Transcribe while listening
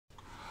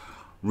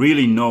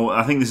Really, no.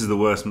 I think this is the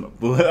worst.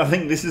 I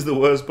think this is the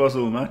worst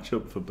possible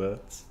matchup for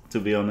BERTS, to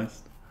be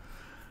honest,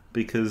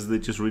 because they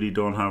just really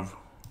don't have.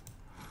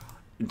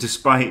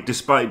 Despite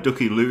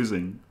Ducky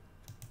losing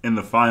in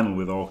the final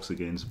with Orcs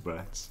against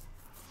BERTS,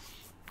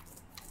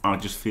 I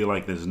just feel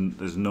like there's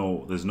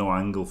no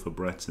angle for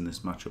BERTS in this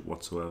matchup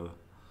whatsoever.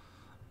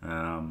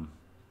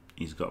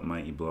 He's got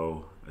Mighty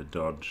Blow, a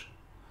dodge,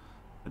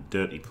 a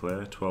dirty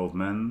player, 12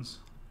 men's.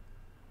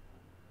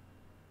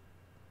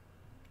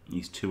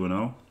 He's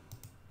 2-0.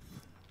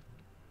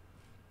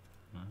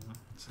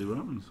 Let's see what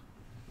happens.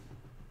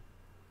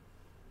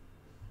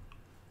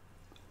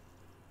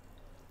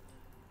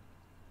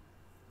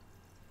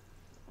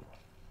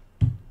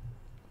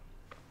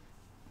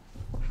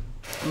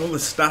 Well, the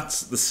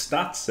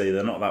stats say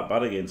they're not that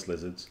bad against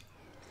lizards,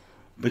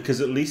 because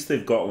at least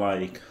they've got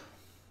like,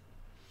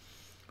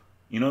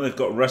 you know, they've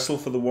got wrestle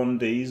for the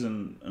 1Ds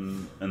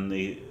and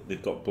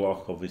they've got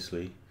block,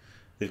 obviously.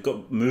 They've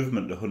got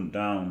movement to hunt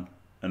down,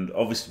 and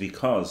obviously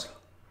because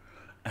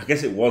I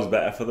guess it was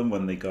better for them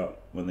when they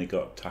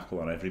got tackle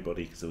on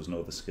everybody because there was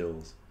no other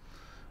skills.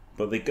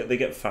 But they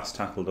get fast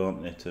tackle,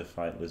 don't they, to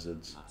fight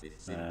lizards?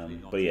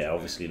 But yeah,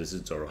 obviously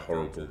lizards are a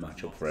horrible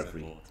matchup for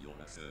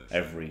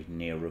every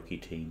near rookie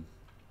team.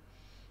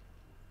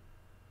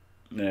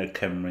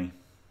 Khemri.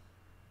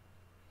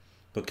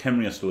 But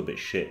Khemri are still a bit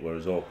shit,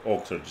 whereas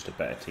Orcs are just a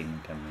better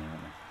team than Khemri,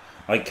 aren't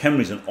they? Like,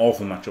 Khemri's an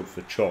awful matchup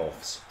for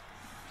Chorfs,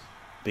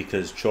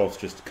 because Chorfs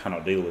just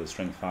cannot deal with a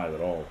strength 5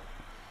 at all.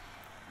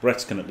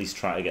 BERTS can at least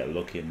try to get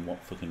lucky in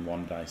what fucking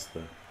 1 dice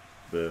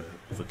the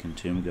fucking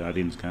Tomb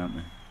Guardians, can't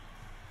they?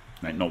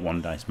 Like, not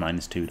 1 dice,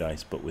 -2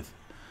 dice, but with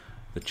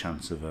the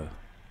chance of a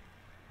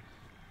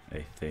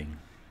thing.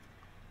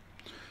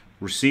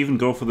 Receive and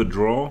go for the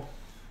draw,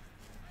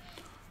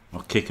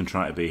 or kick and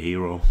try to be a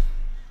hero.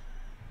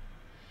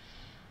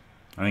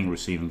 I think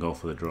receive and go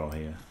for the draw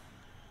here.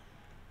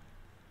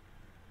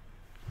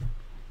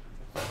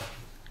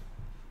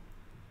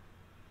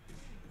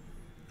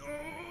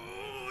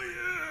 Oh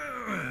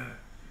yeah!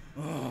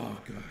 Oh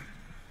god.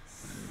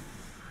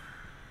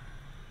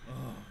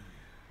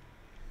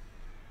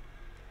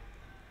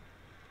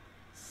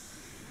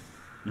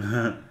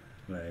 Oh.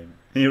 Lame.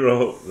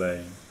 Hero,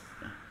 lame.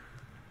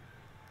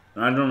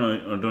 I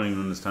don't even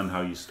understand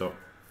how you stop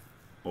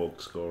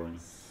Orc scoring.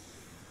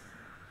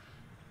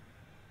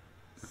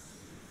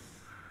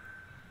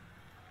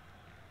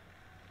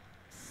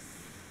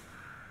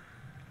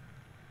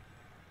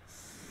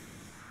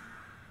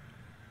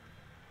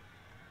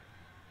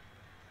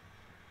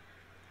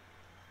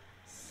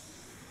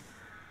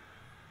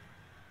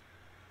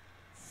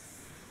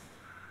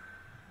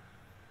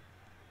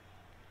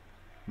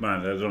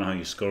 Man, I don't know how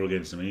you score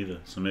against them either,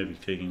 so maybe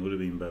kicking would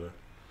have been better.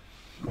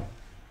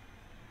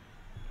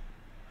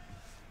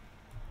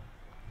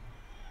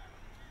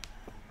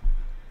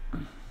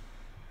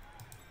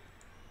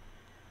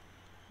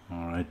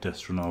 Alright,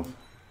 Destronov.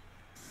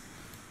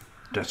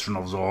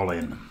 Destronov's all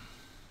in.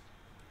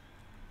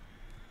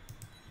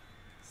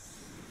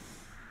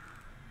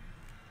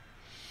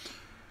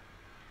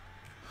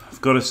 I've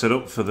got to set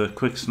up for the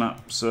quick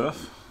snap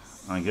surf,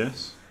 I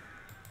guess.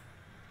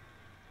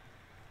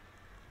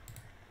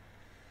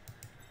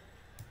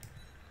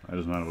 It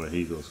doesn't matter where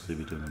he goes because he'll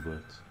be doing the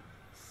blitz.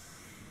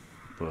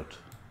 But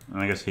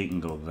I guess he can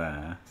go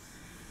there.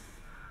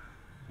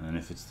 And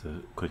if it's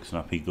the quick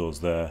snap, he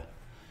goes there.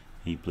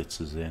 He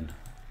blitzes in.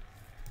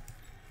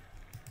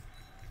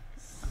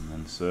 And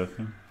then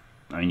surfing.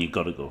 I mean, you've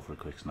got to go for a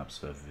quick snap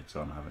surf if it's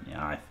on, haven't you?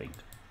 I think.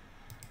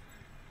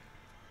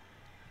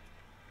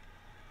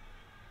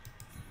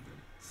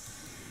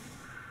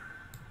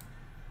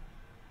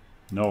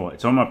 No,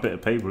 it's on my bit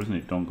of paper, isn't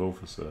it? Don't go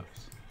for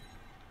surfs.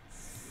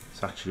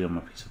 It's actually on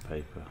my piece of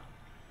paper.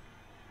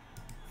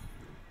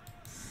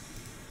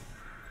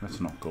 Let's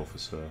not go for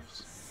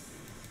surfs.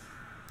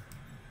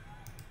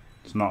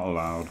 It's not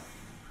allowed.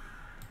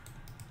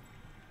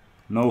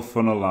 No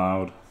fun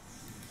allowed.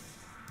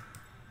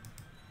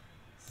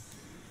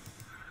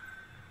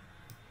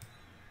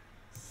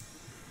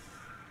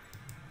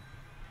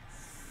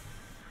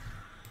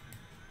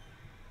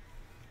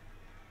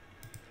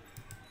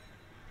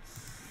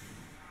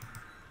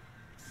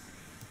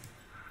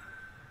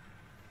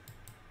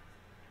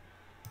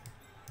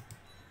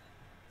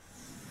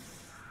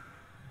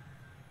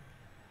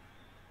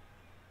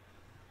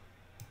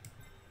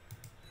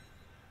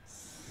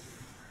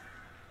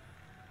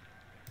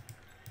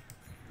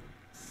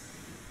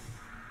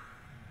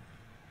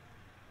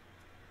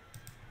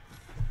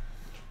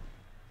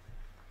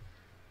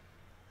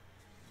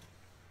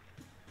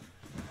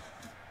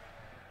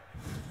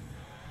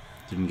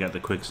 Didn't get the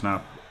quick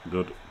snap.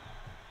 Good.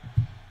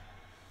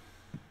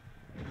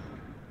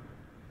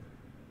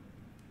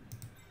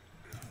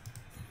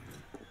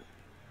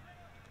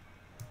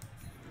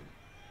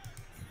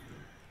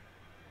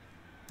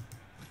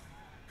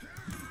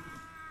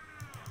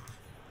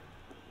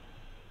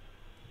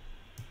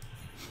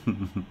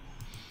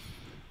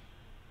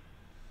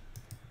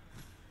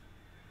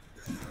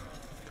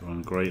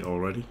 Going great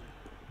already.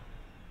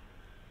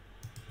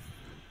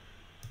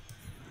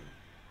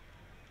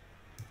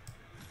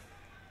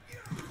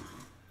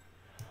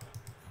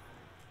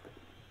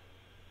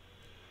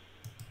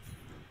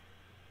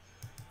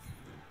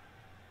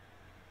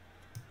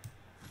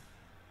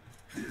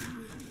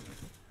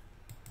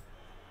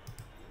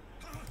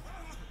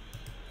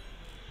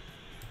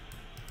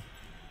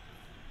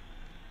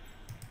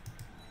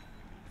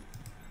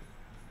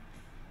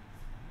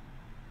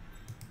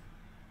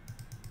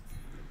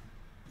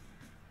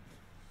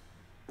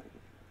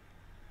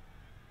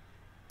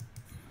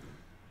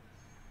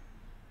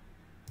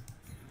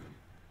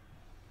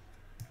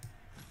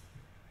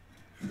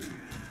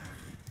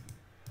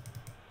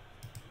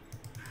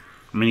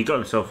 I mean, he got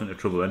himself into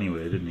trouble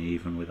anyway, didn't he?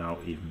 Even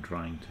without even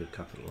trying to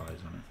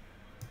capitalise on it.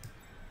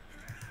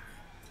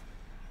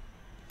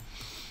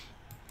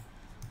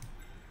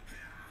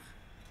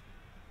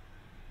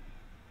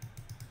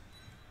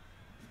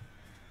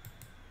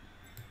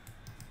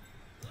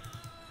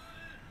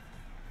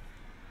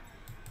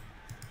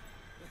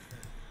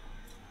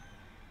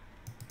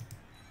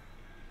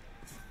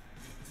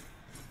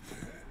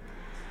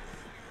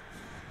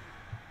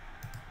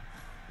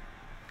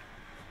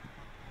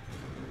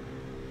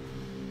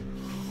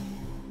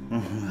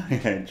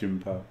 Yeah, Jim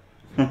Pow.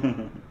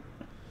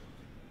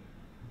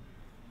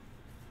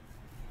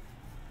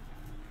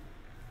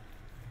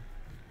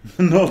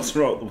 Notes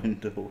are out the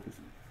window with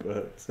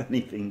BERTS.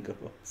 Anything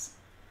goes.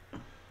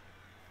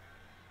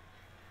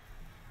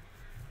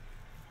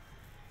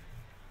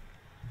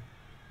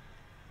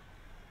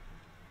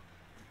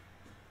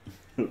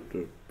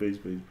 Please,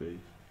 please, please.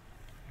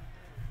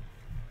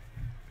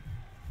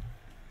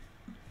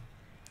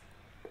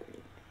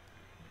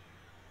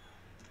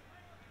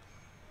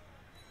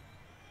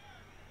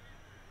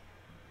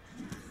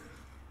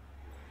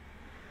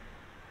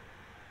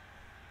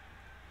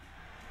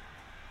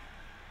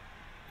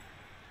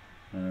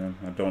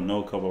 I don't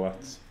know,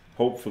 Cobblats.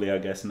 Hopefully, I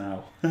guess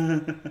now. I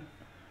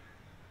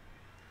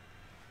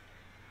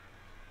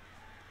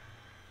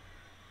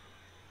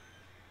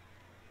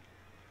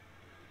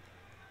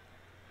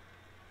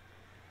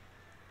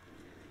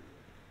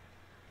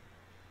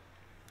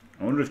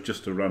wonder if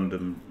just a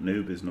random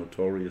noob is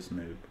notorious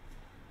noob.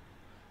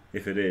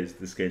 If it is,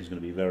 this game's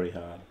going to be very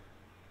hard.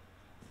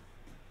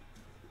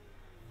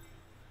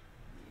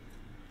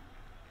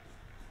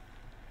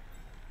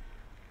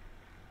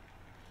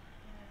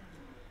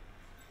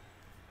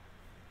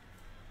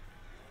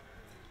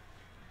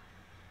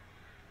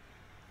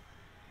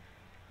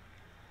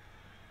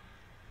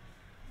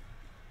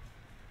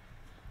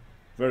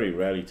 Very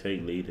rarely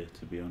take leader,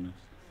 to be honest.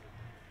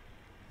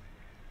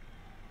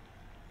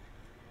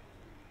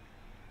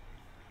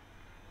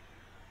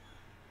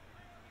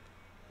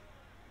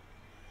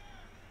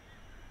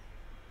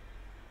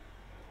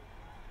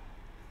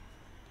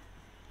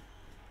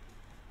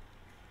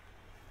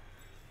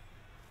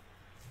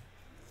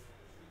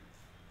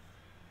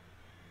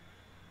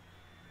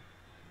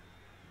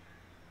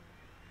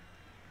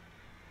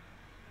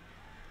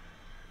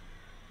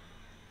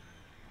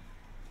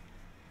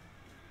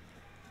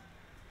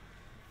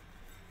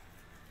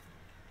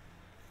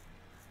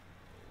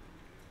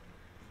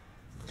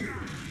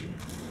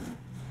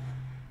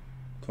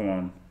 Come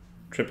on,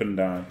 trip and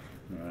die.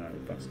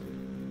 Alright, bastard.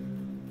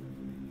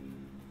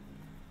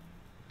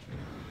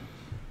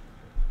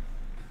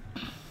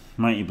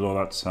 Mighty blow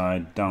that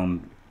side,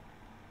 down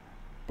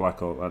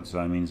Black Orc that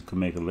side means I can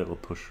make a little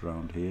push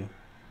around here.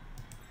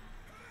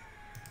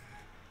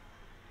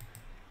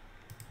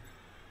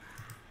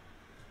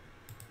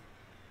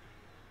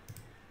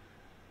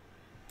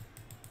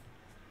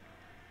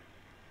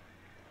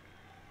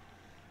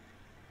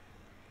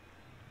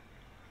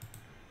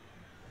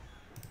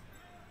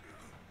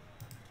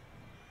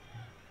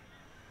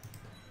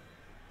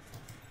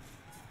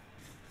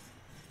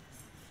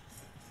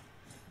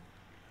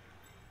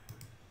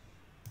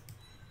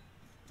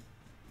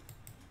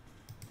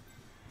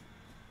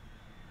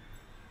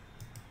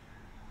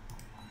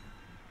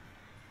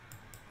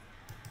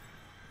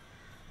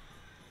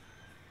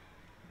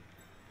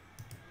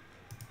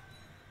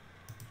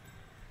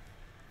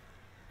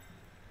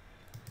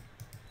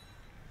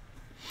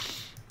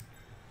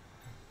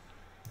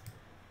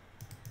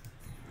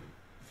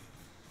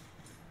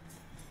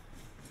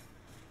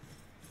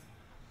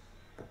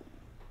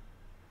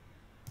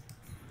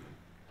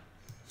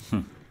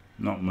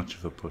 Not much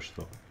of a push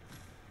though.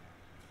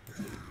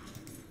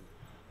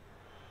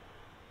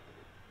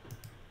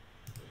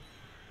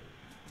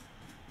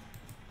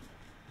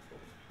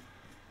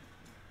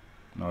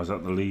 No, is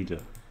that the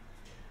leader?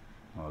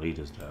 Oh,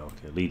 leader's there.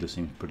 Okay, leader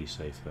seems pretty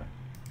safe there.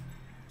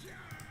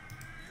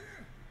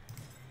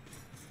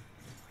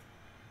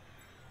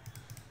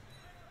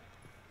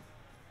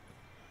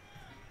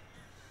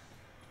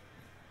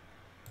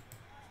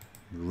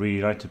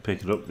 Really like to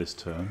pick it up this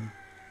turn.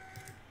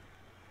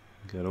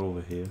 Get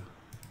over here.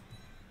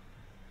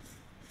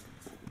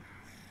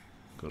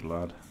 Good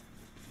lad.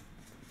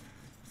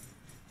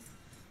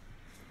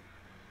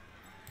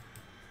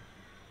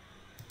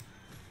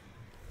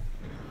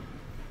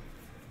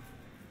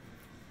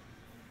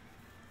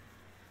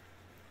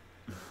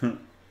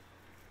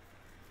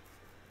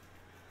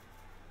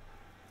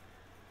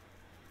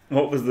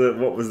 What was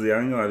the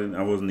angle? I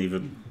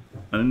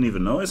didn't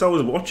even notice. I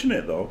was watching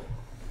it though.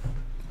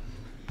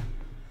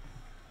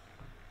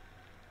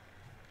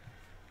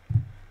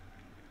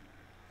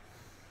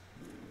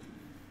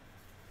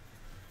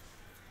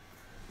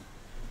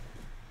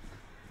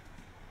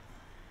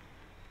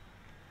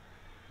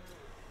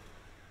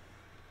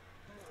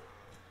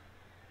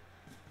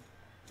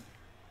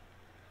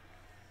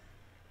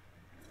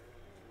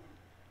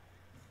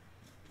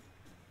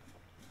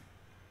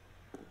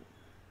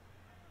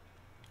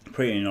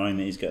 Pretty annoying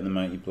that he's getting the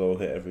mighty blow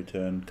hit every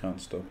turn, can't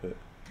stop it.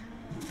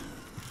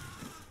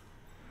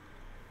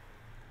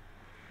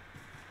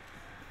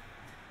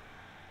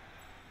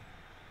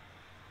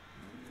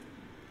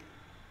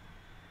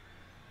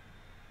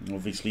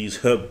 Obviously he's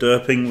herb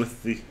derping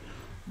with the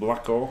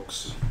Black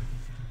Orcs.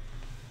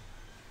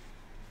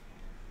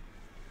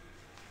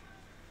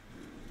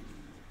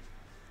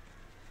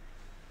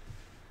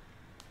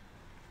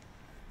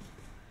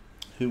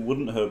 Who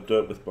wouldn't herb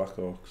derp with Black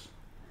Orcs?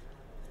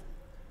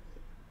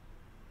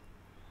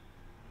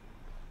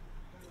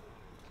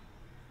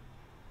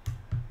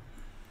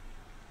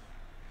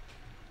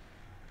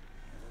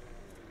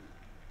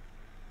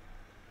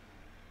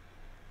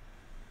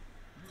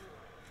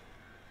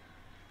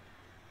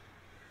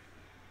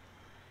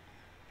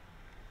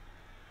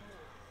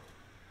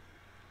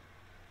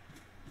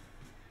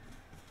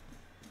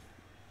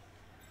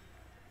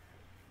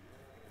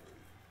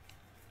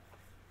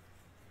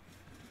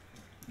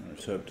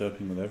 It's herb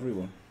derping with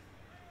everyone.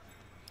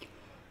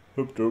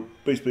 Herb derp,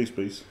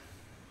 base.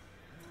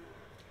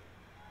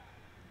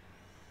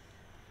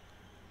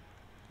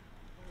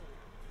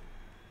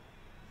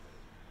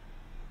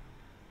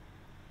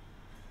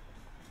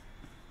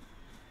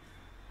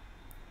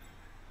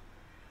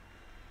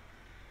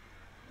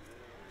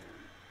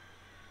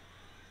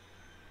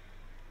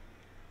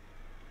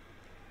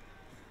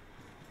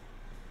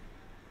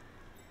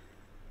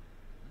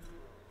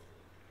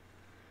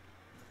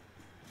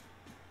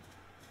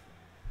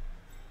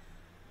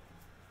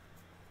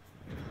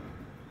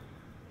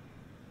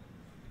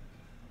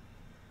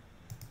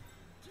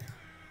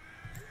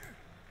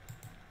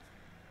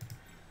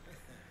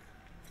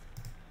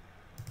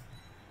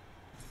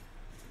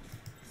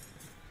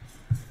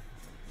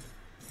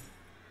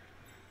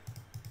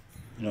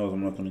 He knows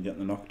I'm not going to get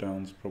the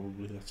knockdowns.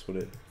 Probably that's what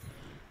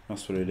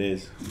it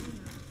is.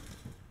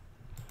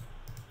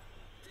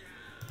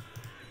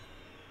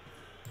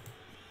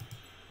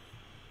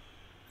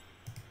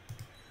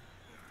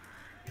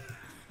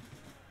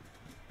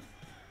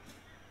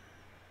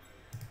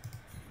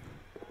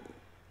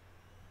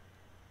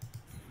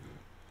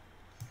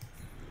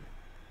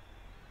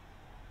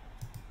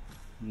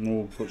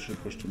 No, should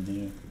have pushed him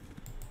here.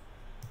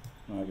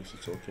 I guess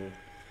it's okay.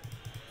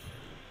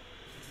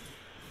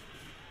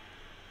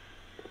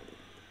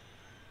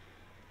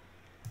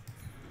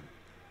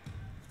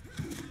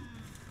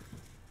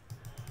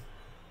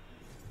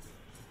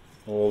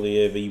 All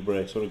the AV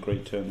breaks. What a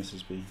great turn this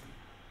has been.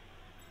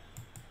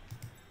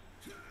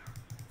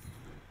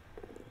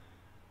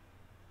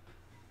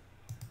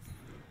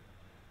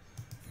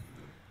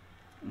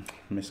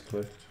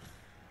 Misclicked.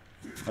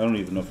 I don't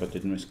even know if I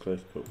did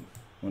misclick, but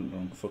went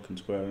wrong fucking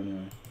square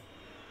anyway.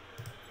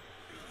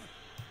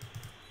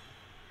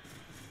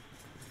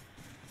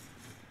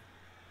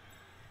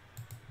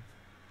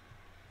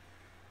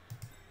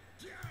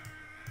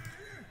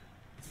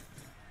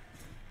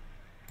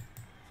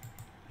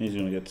 He's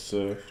gonna get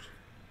surfed.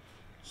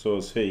 So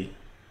is he.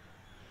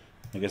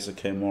 I guess it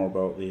came more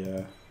about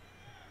the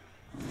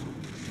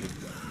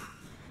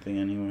thing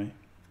anyway.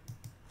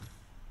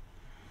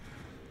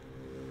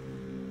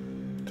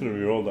 Could have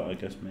rerolled that, I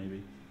guess,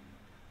 maybe.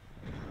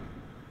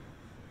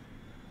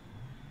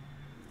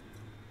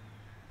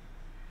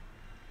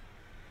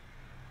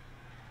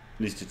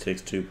 At least it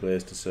takes 2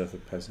 players to surf a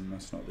peasant.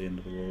 That's not the end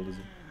of the world, is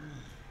it?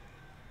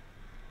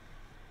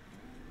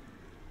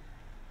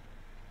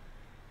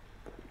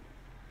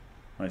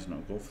 Why does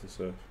not go for the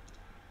surf?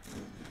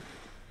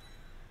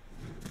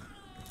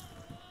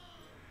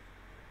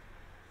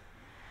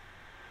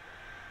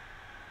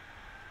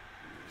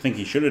 I think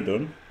he should have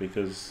done,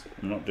 because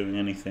I'm not doing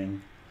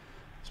anything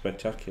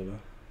spectacular.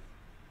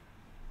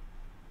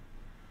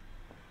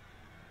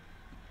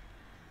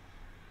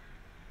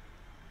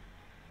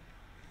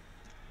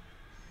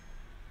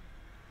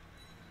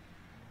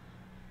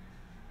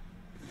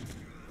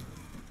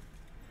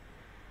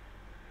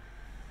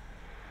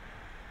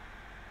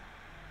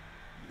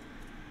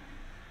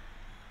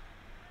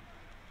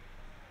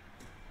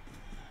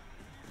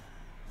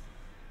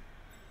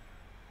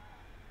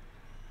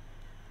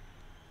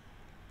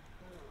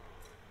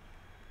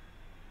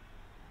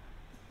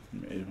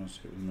 It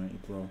must hit with Mighty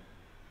Blow.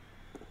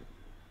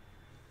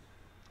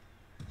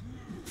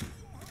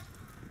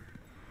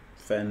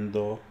 Fend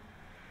though.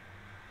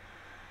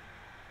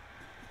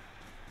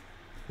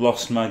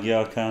 Lost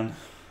Magyar Khan.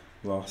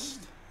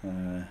 Lost.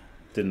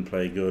 Didn't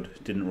play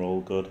good. Didn't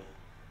roll good.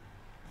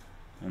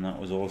 And that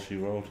was all she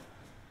rolled.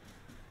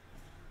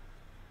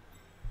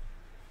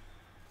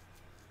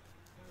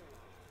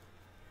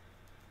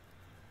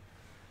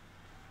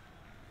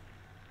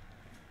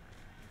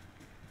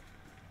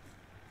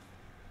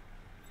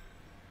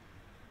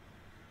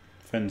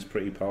 Fend's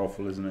pretty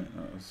powerful, isn't it?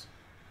 That was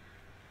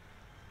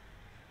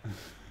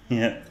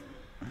yeah.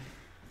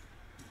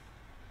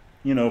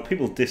 You know,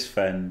 people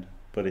disfend,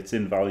 but it's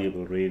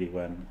invaluable really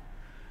when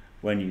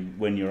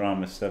your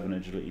armor 7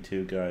 agility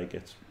 2 guy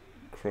gets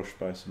crushed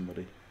by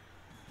somebody.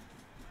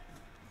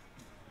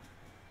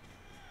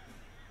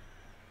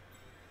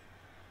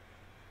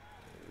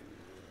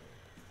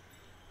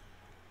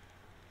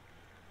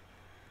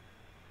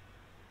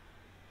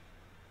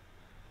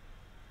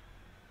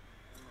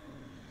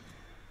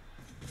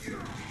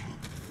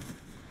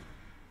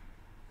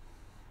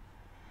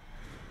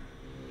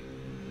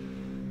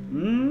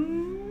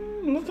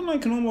 Looking like I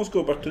can almost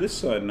go back to this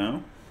side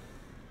now.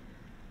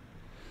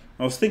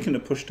 I was thinking to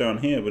push down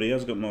here, but he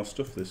has got more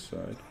stuff this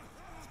side.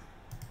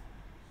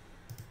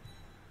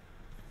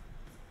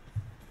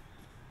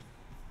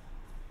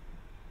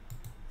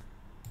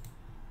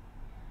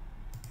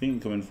 He can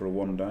come in for a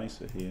one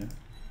dicer here.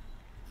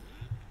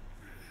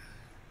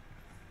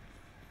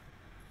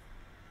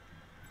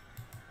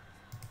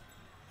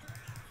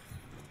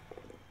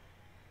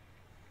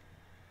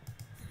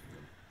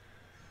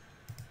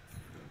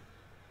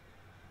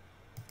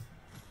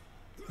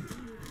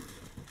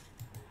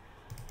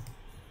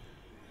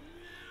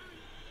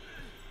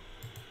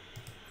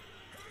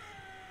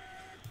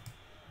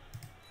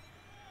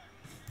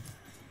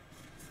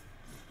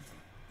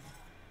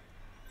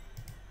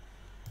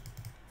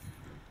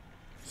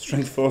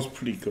 Strength 4's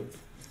pretty good.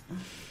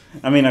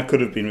 I mean, I could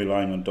have been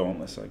relying on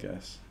Dauntless, I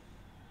guess.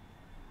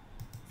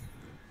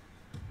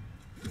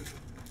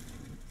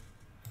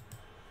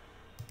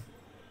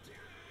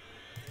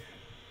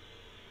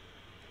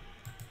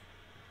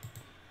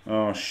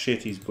 Oh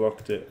shit, he's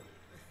blocked it.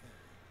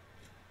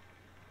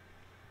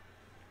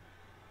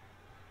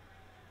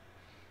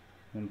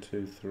 One,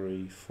 two,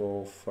 three,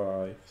 four,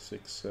 5,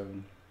 6,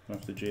 7.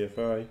 After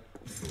GFI.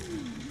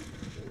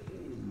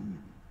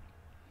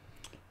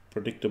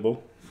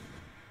 Predictable.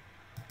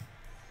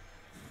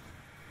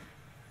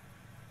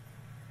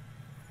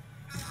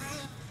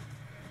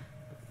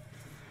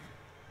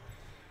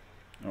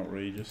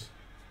 Outrageous.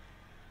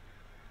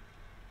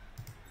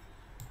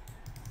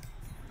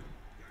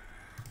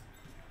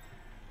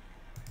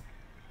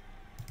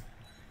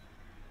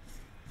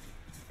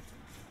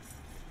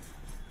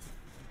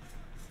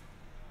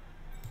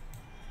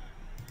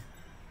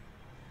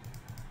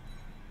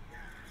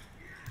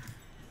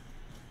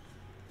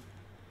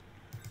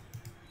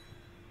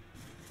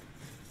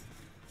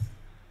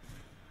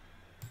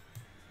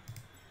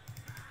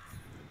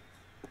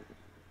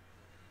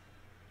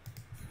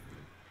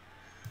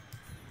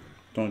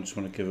 Don't just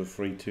want to give a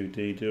free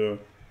 2D, do I?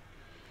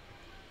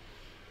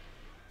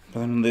 But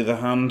then on the other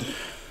hand,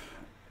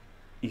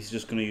 he's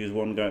just going to use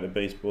one guy to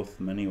base both of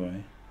them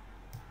anyway.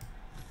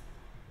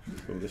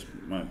 So this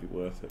might be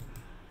worth it.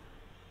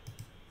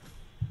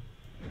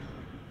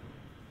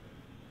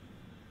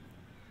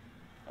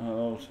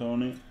 Hello,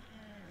 Tony.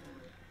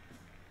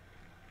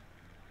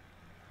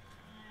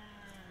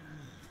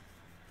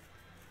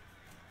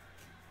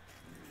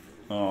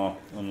 Oh,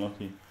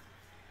 unlucky.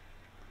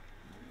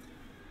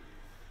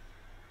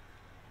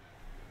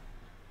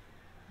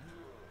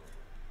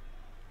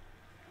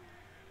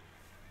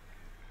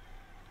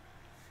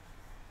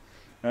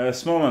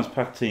 Small Man's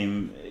pack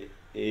team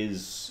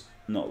is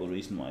not the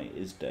reason why it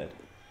is dead.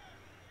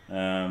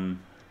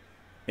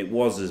 It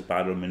was as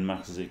bad or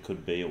min-max as it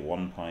could be at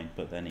one point,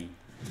 but then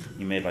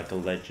he made like a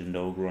legend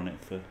ogre on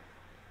it for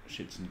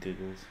shits and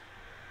giggles.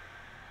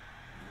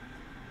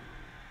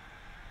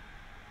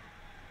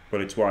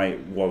 But it's why it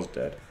was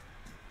dead.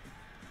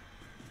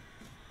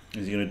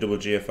 Is he going to double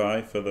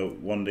GFI for the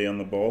 1D on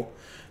the ball?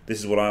 This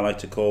is what I like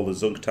to call the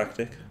Zug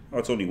tactic. Oh,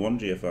 it's only one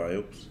GFI,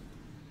 oops.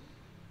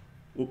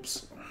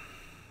 Oops.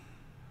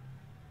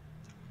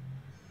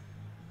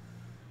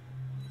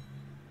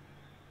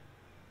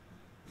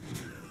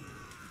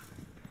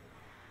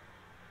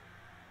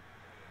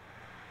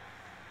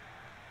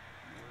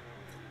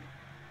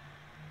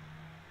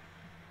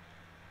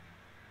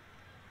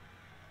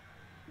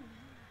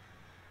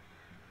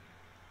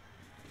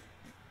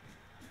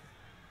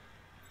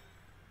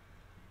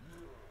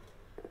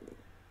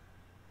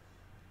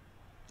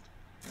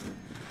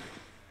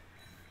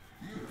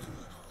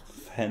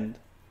 Fend.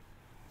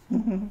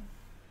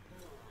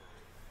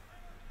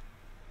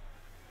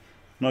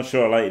 Not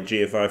sure I like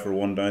GFI for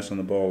one dice on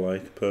the ball,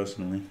 like,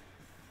 personally.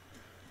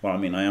 Well, I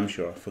mean, I am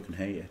sure I fucking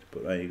hate it,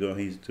 but there you go,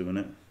 he's doing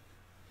it.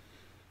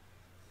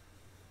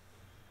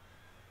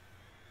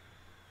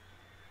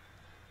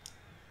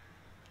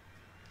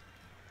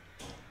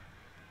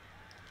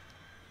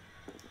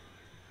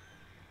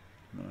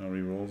 Now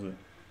he rolls it.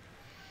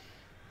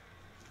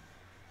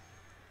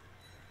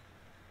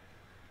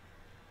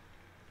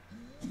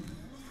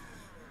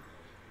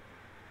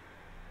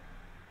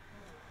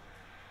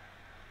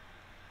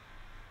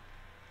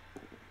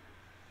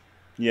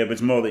 Yeah, but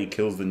it's more that he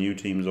kills the new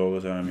teams all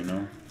the time, you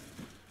know.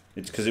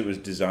 It's because it was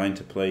designed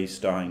to play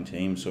starting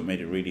teams, so it made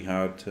it really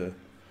hard to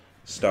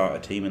start a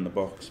team in the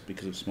box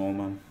because of Small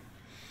Man.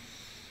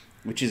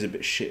 Which is a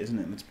bit shit, isn't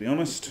it? Let's be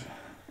honest.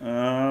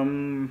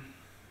 Could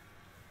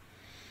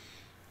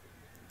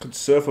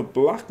surf a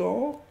Black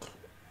Orc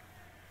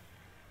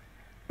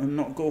and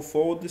not go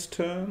forward this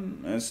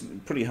turn. It's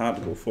pretty hard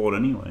to go forward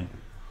anyway.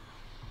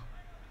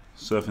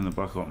 Surfing the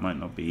Black Orc might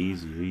not be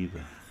easy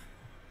either.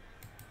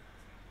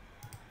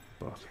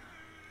 But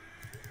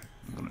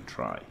I'm gonna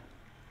try.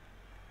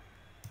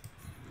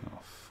 Oh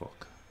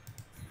fuck.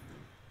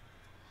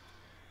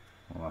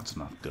 Well, that's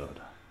not good.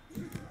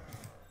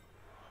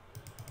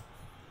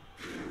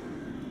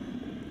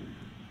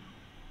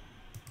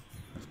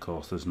 Of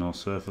course there's no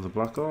surf of the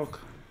Black Orc.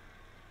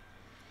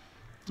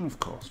 Of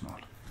course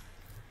not.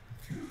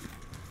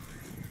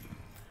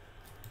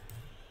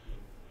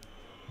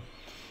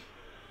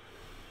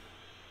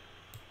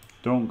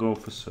 Don't go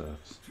for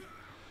serfs.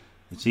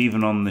 It's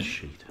even on this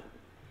sheet.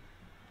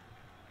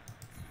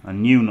 I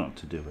knew not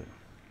to do it.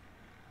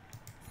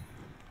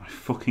 I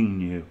fucking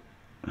knew.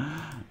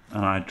 And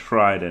I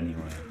tried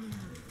anyway.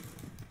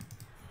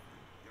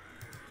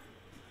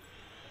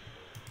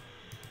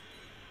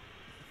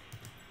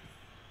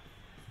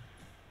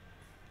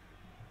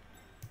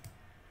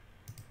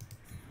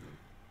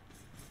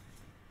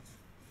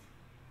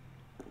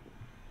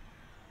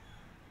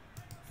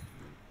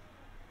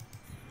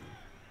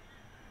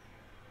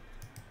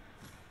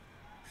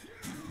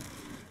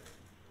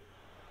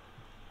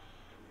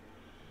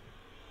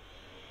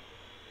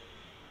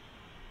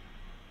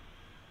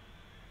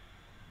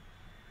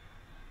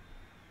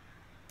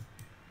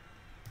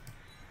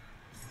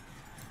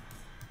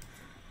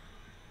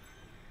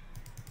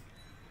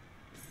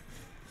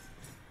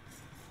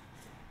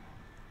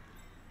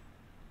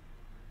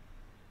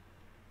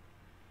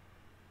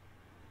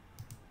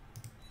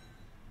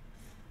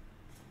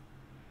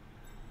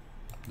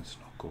 Let's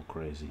not go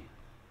crazy.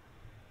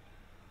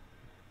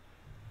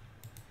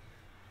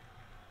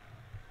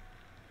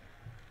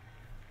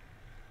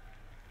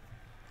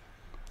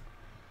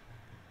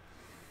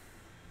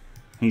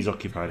 He's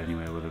occupied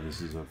anyway, whether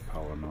this is a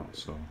power or not,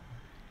 so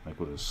like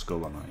with a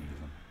skull or not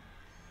even.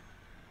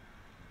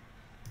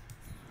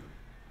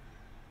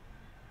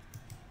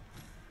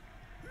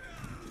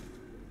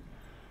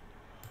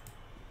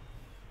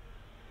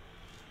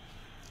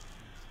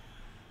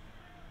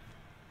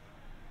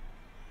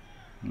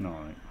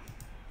 Alright.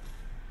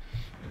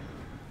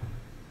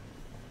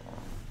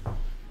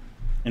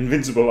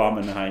 Invincible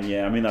armor 9,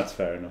 yeah, I mean that's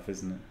fair enough,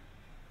 isn't it?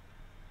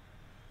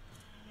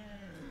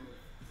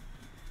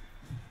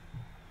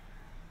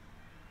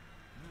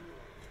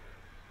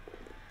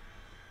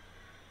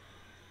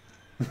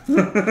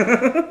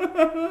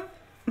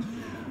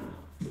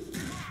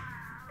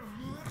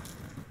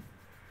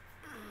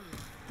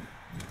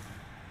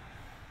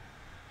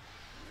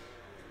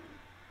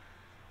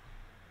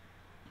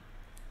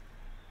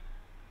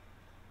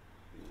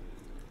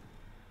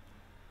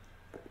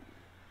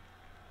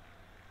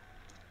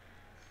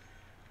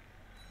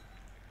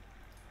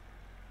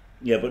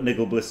 Yeah, but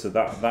Niggle Blister,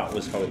 that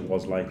was how it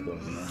was like though,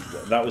 you know?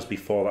 That was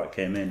before that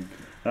came in.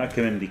 That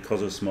came in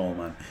because of Small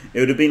Man. It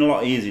would have been a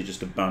lot easier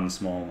just to ban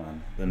Small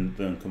Man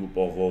than come up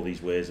with all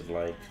these ways of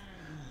like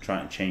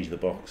trying to change the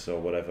box or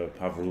whatever,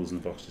 have rules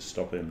in the box to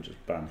stop him,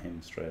 just ban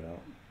him straight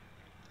out.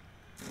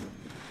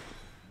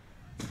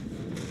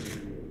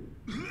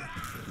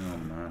 Oh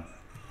man.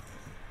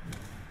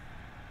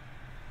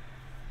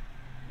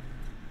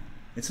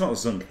 It's not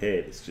Zunk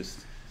hate, it's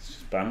just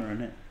banter,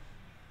 isn't it?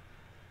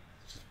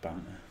 It's just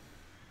banter.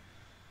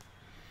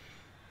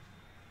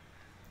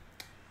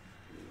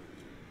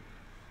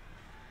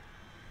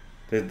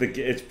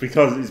 It's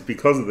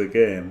because of the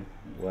game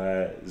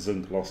where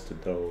Zunk lost to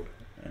Dode,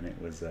 and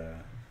it was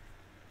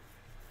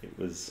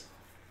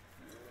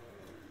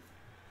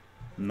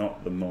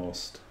not the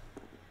most,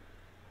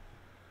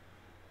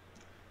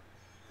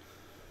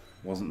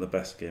 wasn't the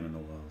best game in the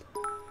world.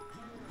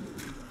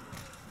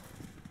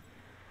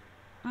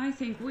 I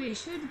think we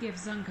should give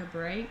Zunk a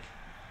break.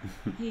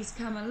 He's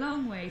come a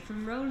long way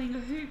from rolling a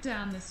hoop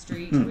down the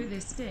street with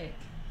his stick.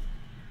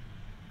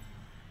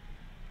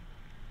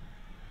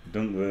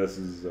 Dunk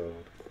versus Zod.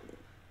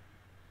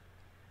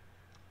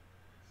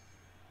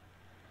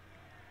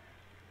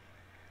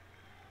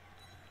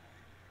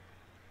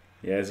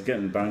 Yeah, it's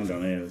getting banged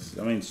on here.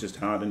 I mean, it's just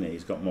hard, isn't it?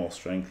 He's got more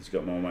strength, he's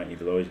got more mighty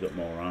blow, he's got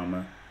more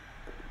armour.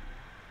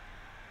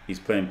 He's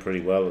playing pretty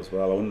well as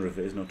well. I wonder if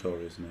it is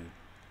Notorious now.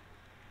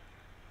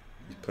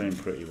 He's playing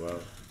pretty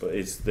well. But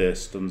it's the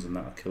stuns and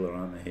that are killer,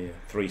 aren't they, here?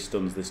 3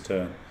 stuns this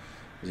turn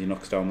as he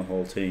knocks down the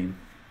whole team.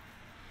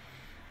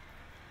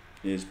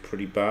 It is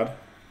pretty bad.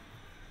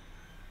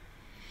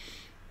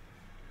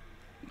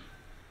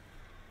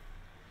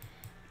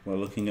 We're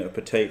looking at a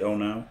potato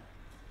now.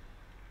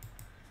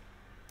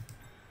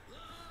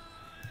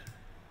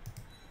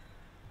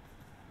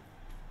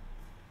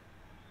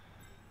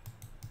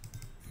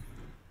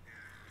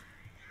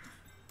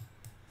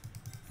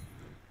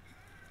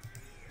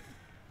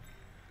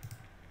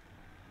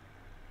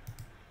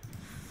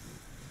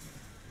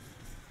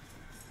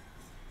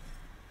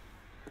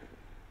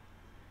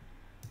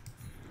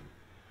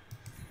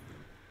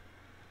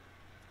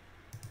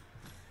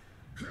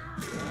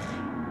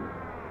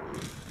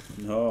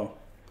 No.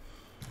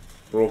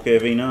 Broke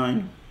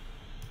AV9.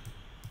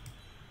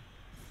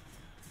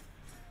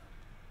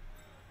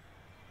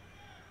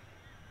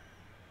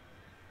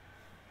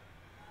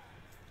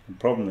 The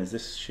problem is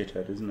this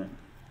shithead, isn't it?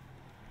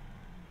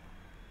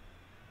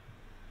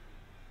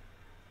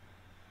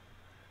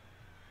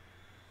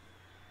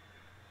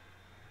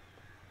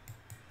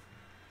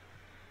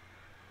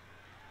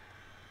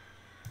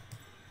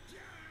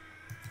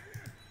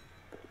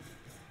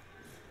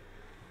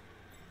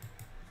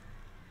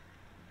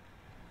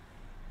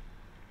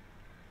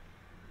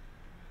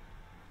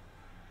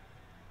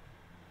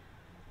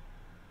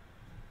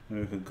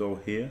 Maybe we could go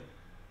here,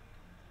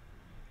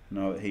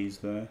 now that he's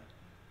there.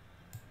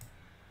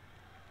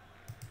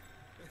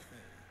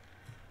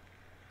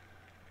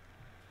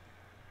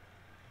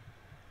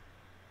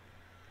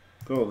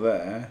 Go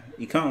there.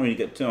 He can't really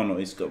get to. Oh no,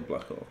 he's got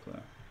Black Orc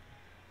there.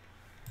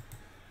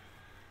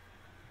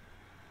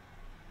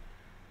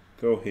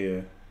 Go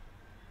here.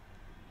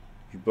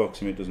 If you box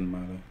him, it doesn't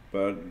matter.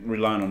 But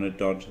relying on a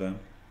dodge then.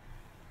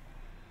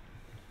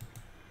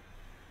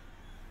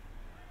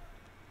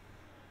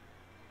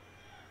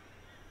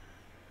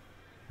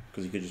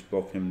 Because you could just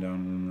block him down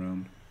and run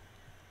around.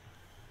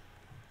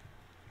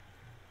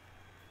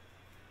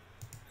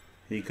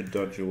 He could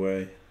dodge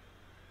away.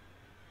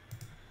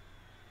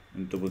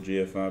 And double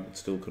GFI, but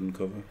still couldn't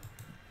cover.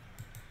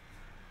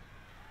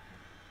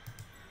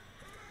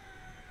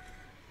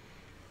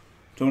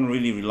 Don't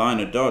really rely on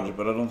a dodge,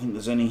 but I don't think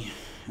there's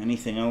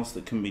anything else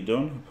that can be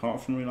done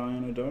apart from relying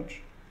on a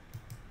dodge.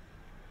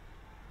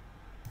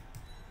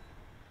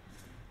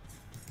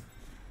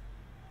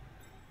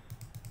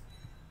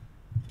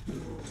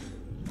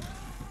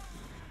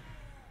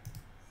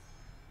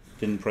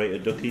 Didn't pray to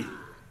Ducky.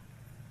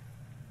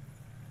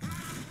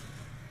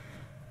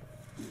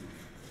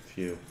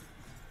 Phew.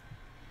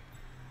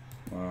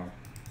 Wow.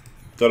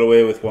 Got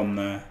away with one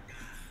there.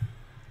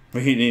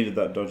 We needed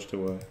that dodge to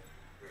work.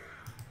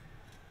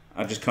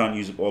 I just can't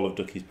use up all of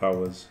Ducky's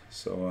powers,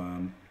 so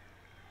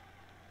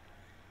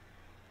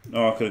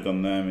oh, I could have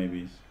gone there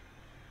maybe.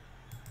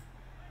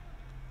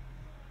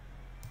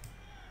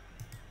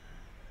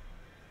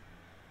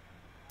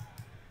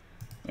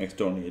 Next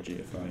don't need a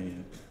GFI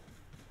here.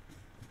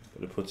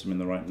 But it puts him in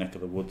the right neck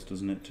of the woods,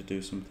 doesn't it, to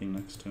do something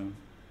next turn.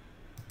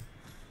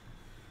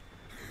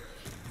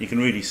 You can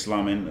really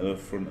slam into the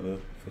front of the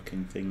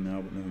fucking thing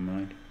now, but never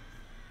mind.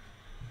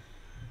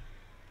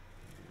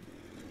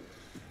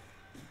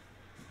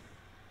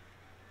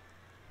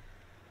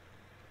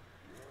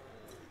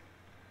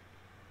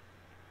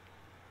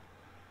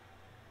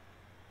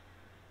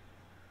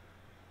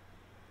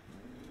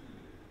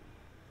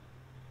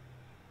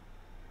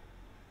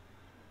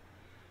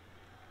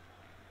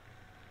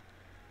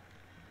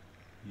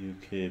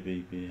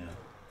 UKBBL.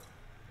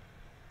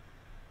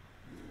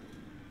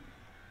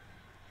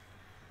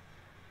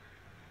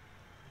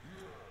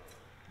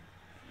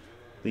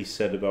 Least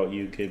said about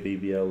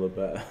UKBBL the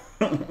better.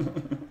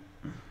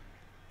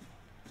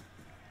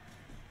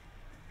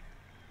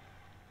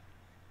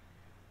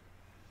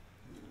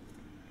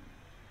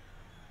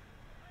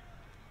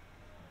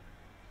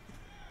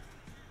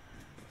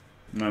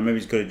 No, maybe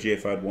he's got a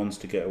GFI'd once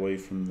to get away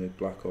from the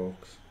Black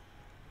Orcs.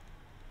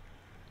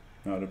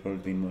 That would have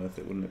probably been worth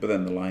it, wouldn't it? But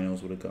then the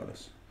Linos would have got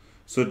us.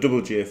 So a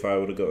double GFI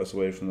would have got us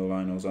away from the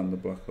Linos and the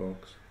Black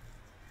Orcs.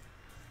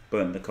 But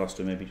then the cost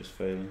of maybe just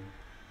failing.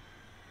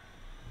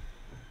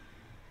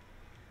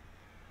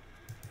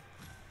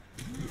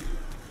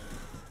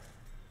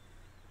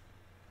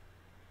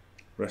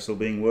 Wrestle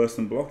being worse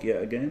than block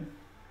yet again.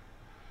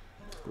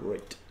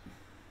 Great.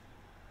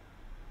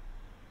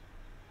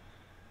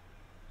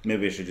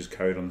 Maybe I should just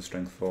carried on the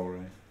strength 4, eh?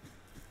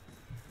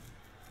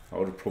 That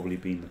would have probably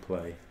been the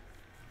play.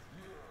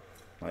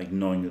 Like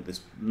knowing that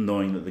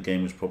the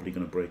game was probably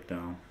going to break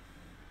down.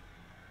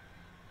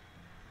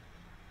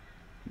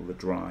 Or the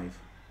drive.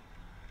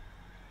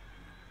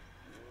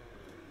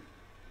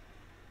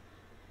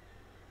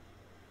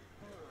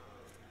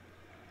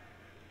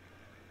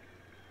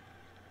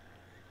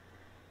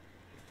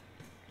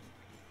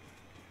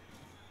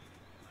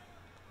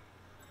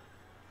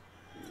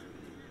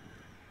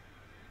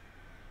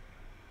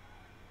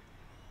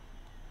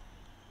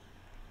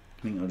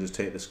 I think I'll just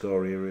take the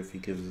score here if he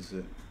gives us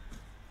it.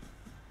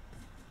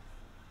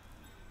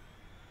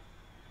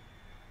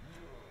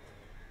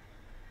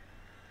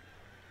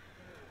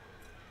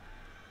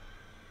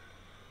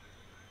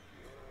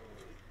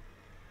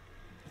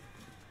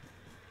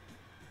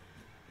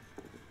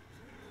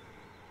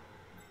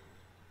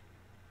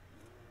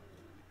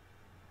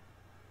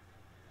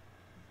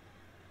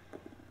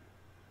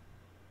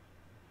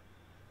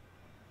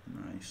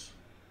 Nice.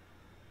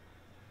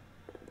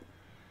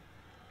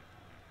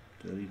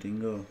 Dirty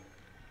dingo.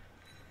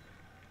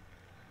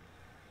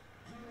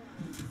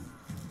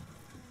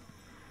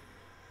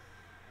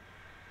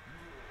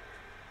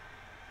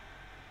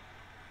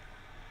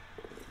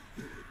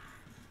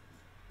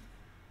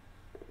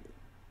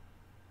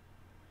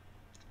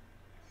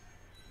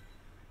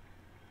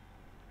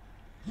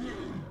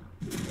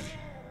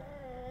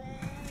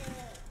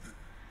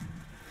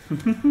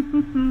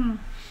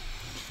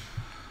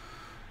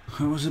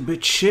 That was a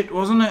bit shit,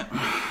 wasn't it?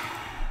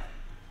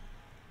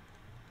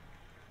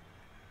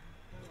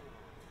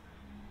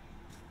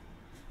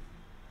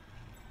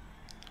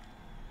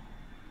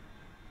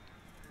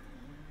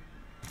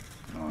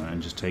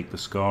 And just take the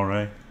score,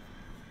 eh?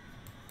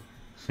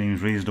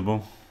 Seems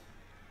reasonable.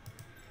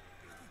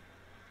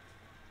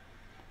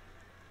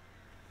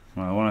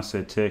 Well, when I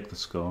say take the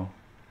score,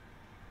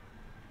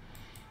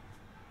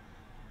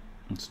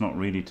 it's not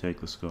really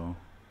take the score.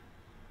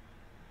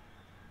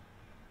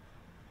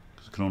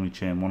 Because I can only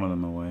chain one of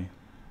them away.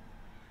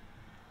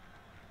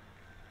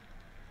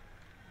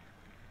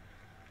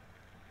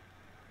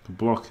 To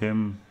block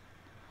him,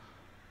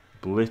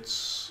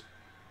 blitz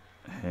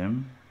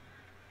him,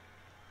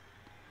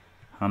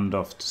 Hand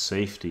off to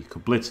safety.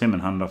 Could blitz him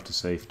and hand off to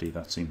safety.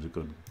 That seems a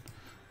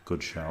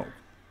good shout.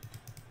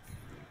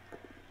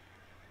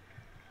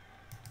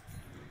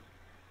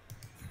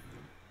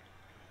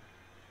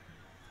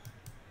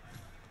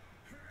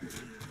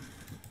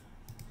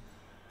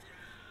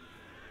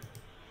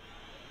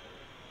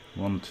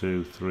 One,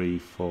 two, three,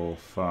 4,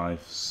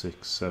 5,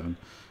 6, 7.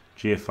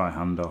 GFI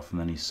handoff and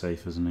then he's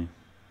safe, isn't he?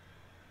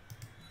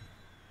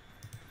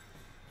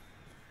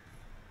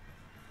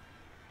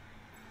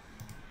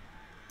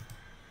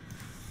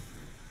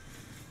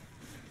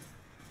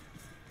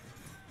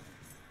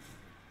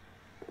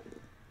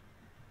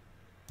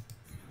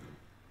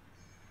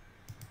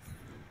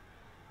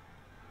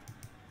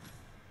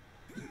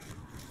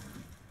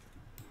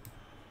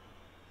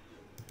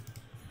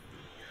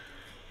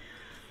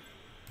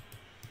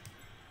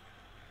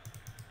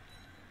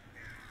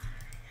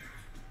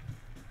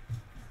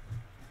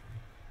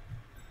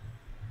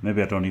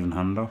 Maybe I don't even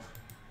hand off.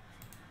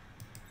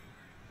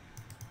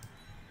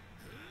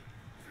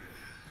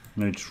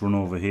 Maybe just run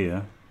over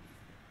here.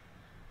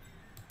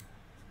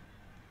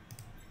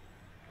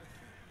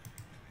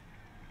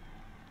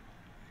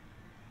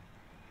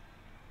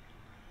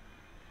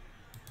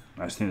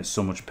 I just think there's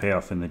so much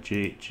payoff in the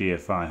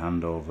GFI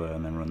handover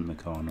and then running the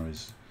corner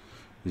is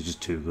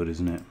just too good,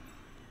 isn't it?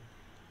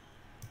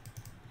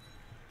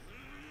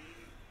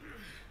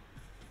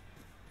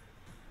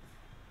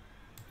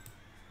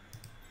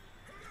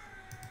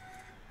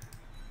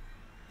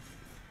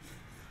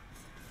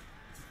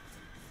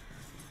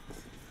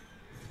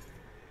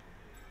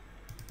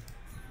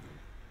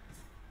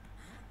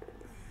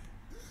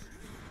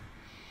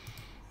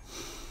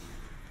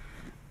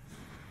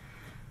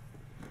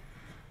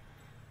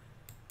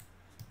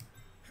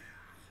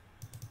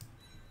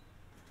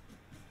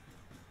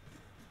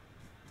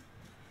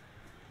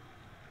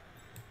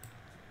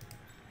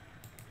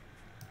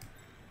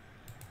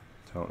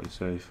 Totally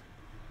safe.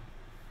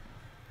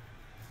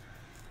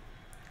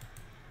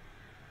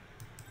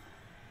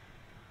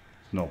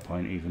 There's no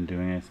point even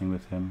doing anything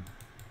with him.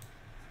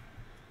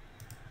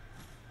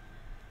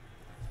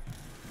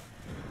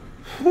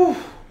 Whew.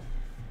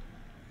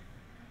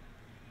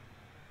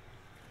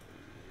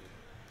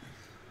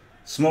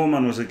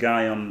 Smallman was a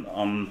guy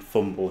on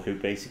Fumble who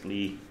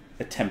basically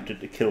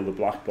attempted to kill the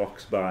black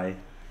box by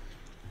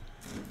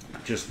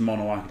just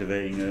mono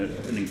activating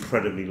an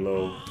incredibly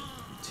low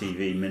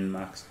TV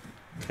min-max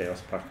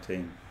Chaos Pack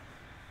team,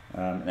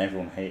 and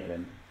everyone hated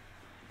him.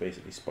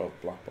 Basically spoiled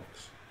black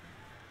box.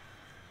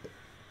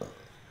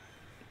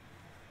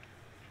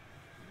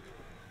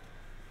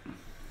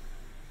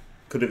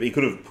 He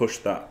could have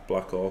pushed that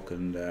Black Orc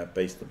and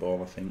based the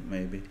ball, I think,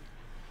 maybe.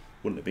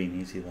 Wouldn't have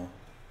been easy though.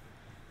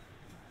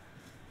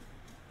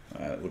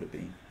 It would have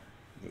been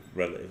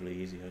relatively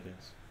easy, I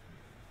guess.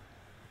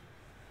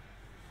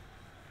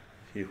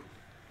 Phew.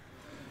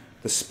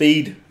 The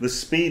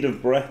speed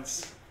of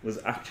BERTS was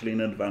actually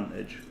an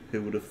advantage.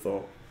 Who would have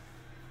thought?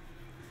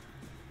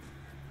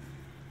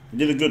 He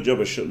did a good job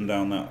of shutting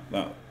down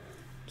that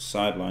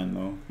sideline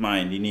though.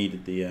 Mind, he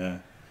needed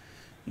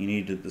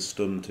the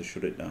stun to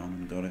shut it down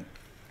and got it.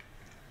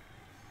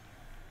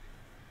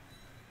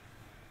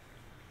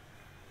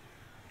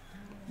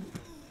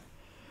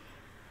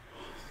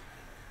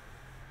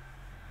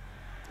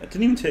 I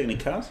didn't even take any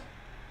cars.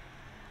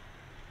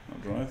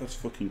 That drive, that's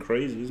fucking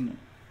crazy, isn't it?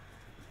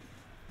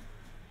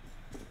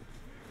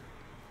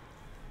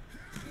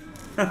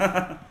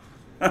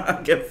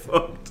 Get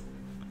fucked.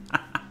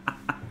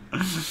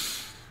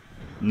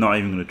 Not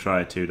even going to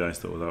try a 2 dice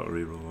though without a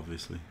reroll,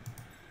 obviously.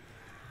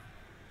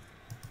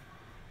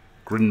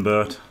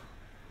 Grinbert.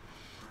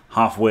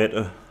 Halfway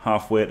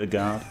to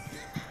guard.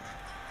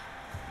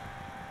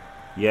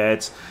 Yeah,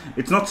 it's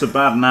not so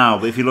bad now,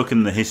 but if you look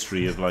in the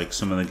history of like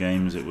some of the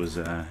games, it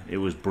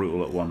was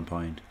brutal at one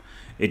point.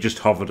 It just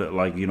hovered at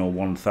like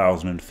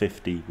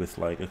 1050 with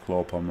like a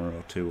claw pommer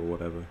or 2 or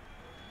whatever.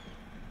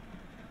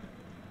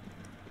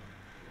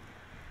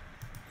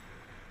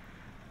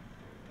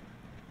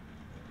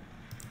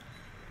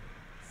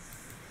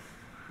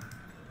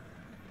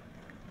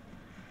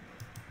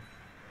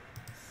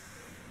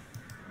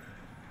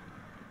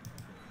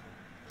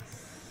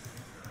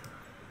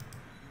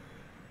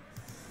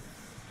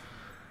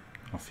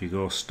 Off you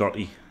go,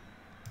 Stotty.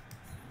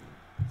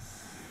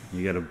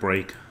 You get a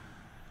break.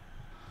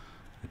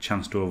 A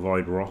chance to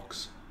avoid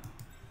rocks.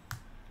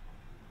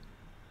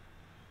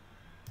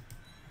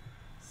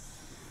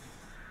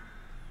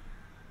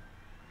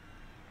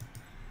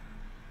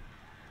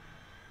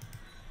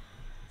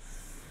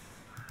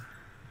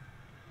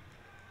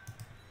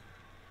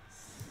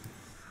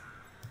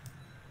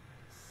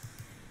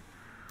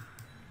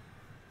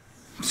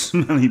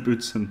 Smelly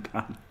boots and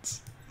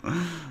pants.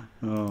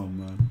 Oh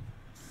man.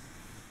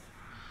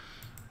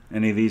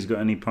 Any of these got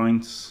any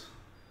points?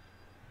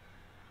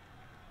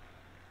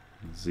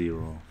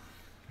 0.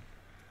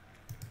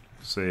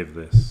 Save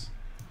this.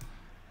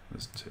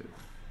 There's 2.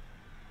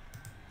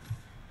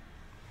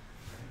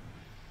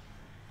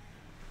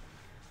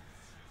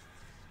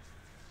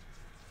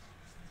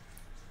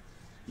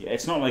 Yeah,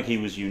 it's not like he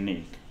was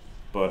unique.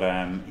 but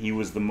he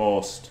was the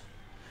most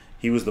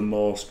he was the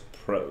most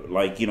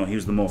he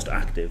was the most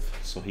active,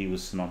 so he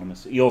was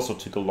synonymous. He also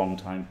took a long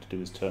time to do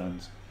his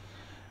turns,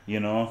 you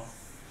know.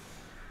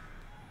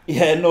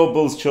 Yeah, no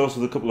bulls chose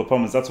with a couple of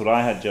pommers. That's what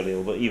I had,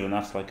 Jelliel, but even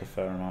that's like a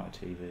fair amount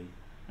of TV.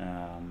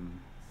 I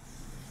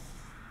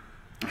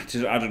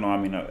don't know. I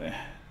mean,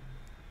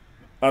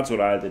 that's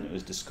what I did. It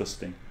was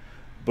disgusting,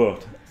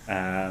 but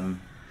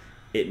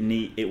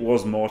it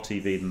was more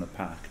TV than the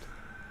Pact,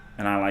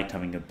 and I liked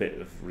having a bit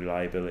of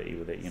reliability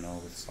with it, you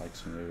know, with like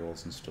some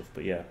rerolls and stuff.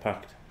 But yeah,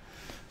 Pact.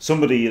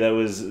 Somebody, there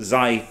was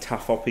Zai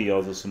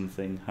Tafopios or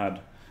something, had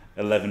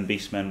 11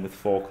 beastmen with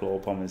 4 claw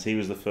pommers. He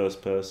was the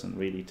first person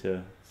really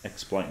to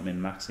exploit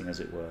min-maxing,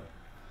 as it were.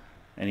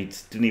 And he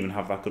didn't even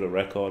have that good a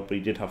record, but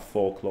he did have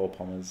 4 claw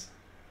pommers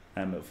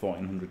at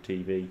 1400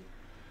 TV,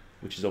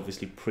 which is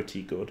obviously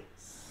pretty good.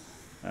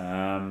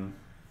 But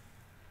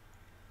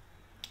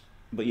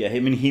yeah, I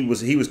mean, he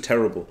was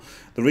terrible.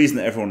 The reason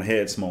that everyone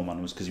hated Small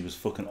Man was because he was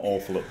fucking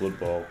awful at Blood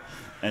Bowl,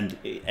 and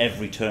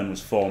every turn was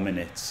 4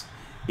 minutes,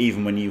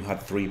 even when you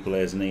had 3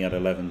 players and he had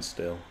 11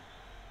 still,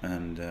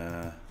 and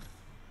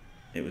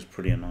it was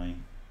pretty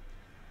annoying.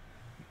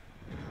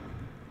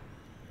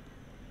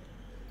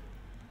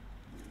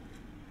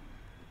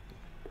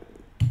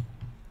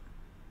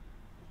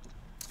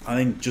 I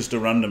think Just a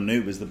Random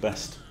Noob is the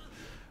best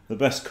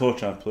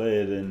coach I've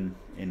played in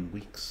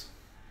weeks.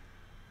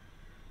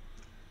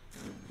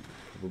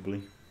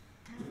 Probably.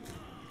 I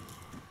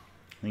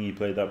think he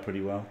played that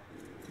pretty well.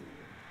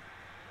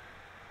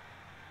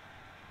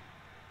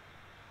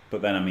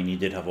 But then, I mean, he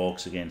did have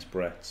Orcs against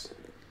BERTS.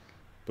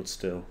 But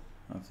still,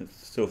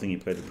 still think he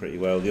played it pretty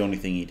well. The only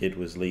thing he did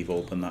was leave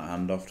open that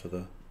handoff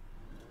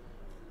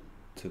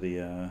to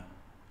the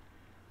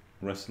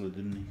wrestler,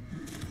 didn't he?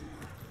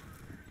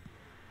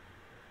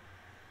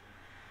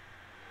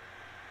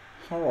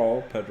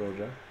 Hello, Pedro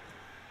Jack.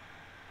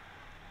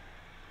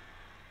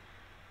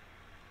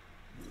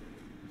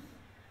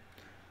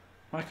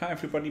 Why can't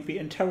everybody be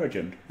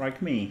intelligent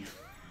like me?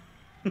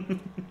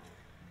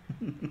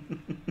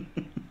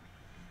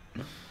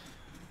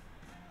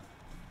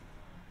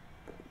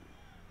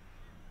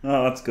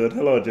 Oh, that's good.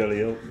 Hello,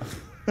 Jelliel.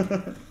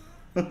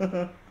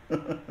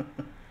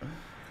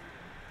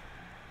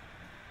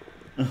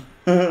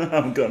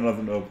 I've got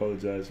nothing to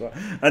apologise for.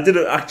 I did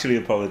actually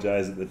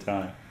apologise at the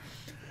time,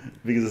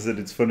 because I said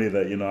it's funny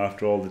that, you know,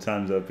 after all the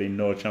times I've been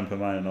no champ of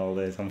mine in all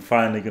days, I'm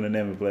finally going to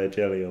name a player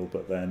Jelliel,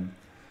 but then,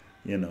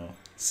 you know,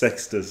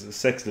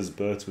 Sexter's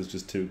BERTS was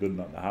just too good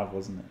not to have,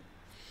 wasn't it?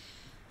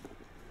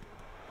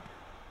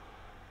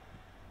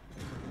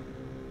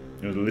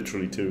 It was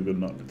literally too good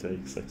not to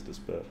take Sexter's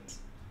BERTS.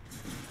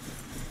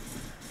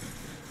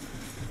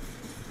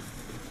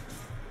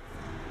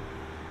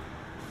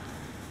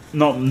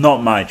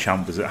 Not my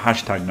champ, was it?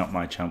 Hashtag not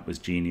my champ was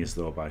genius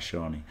though by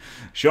Shawnee.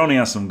 Shawnee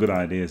has some good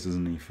ideas,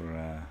 doesn't he,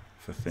 for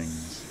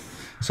things.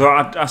 So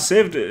I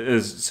saved it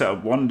as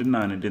setup 1, didn't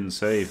I? And it didn't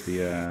save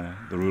the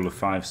rule of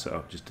 5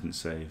 setup. Just didn't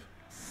save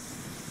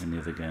in the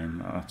other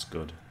game. Oh, that's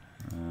good.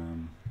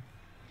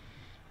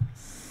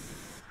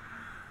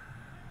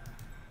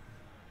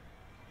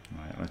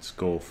 Right, let's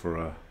go for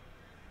a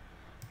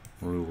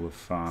rule of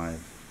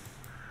 5.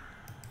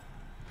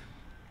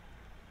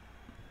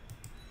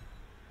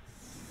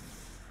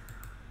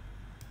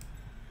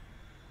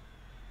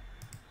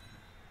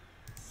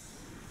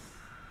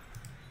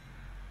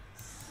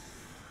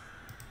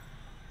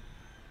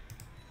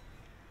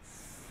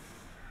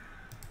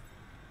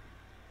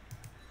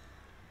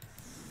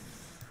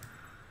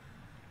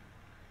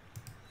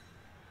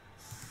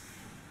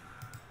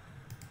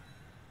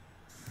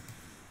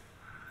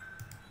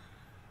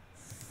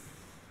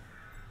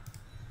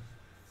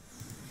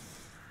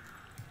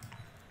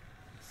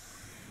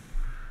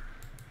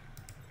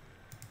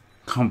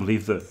 Can't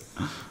believe that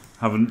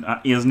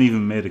he hasn't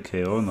even made a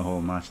KO in the whole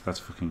match. That's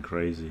fucking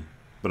crazy.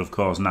 But of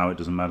course now it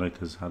doesn't matter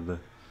because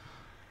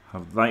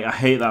like, I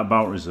hate that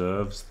about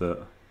reserves,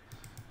 that,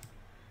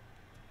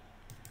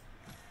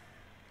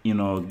 you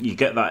know, you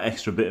get that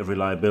extra bit of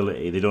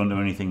reliability. They don't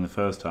do anything the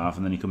first half,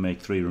 and then you can make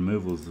 3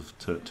 removals of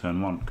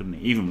turn 1, couldn't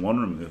he? Even 1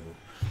 removal,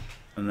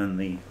 and then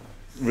the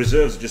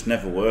reserves are just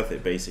never worth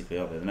it. Basically,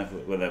 are they?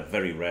 They're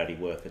very rarely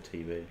worth a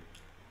TV.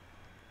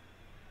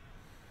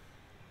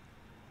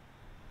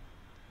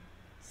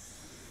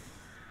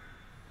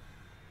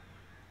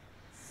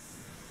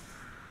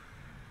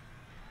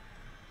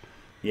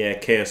 Yeah,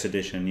 Chaos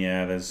Edition,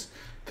 yeah, because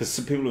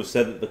some people have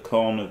said that the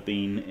Khorne have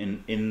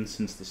been in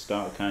since the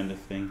start, kind of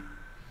thing.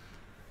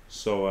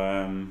 So,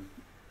 and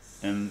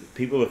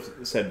people have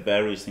said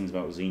various things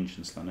about Tzeentch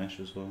and Slaanesh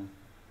as well.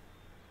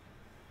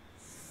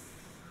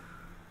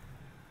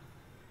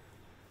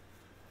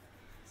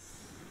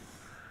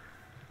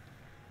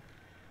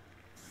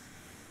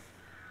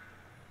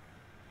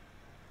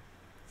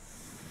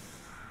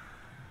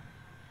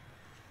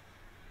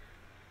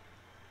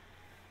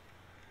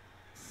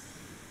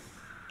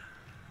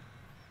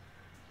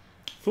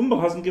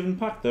 Fumble hasn't given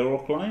Pact their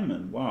Orc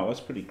lineman. Wow,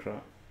 that's pretty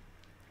crap.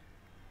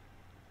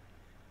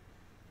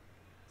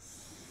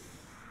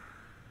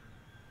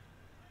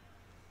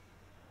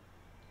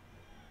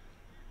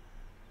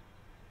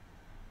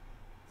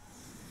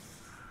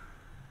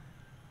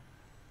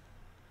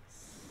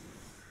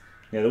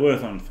 Yeah, they're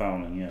worth on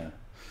fouling, yeah.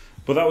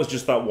 But that was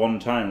just that one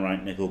time,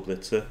 right, Nickel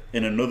Blitzer?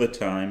 In another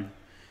time,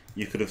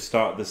 you could have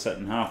started the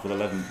second half with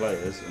 11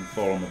 players and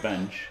 4 on the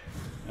bench,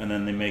 and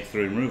then they make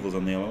 3 removals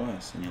on the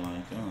LOS, and you're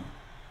like, oh.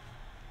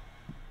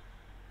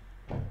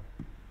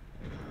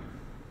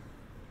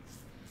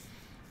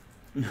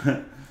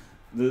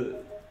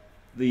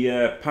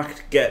 the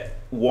pact get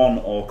 1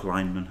 Orc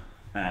lineman.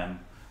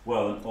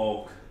 Well, an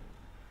Orc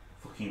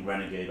fucking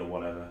renegade or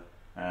whatever.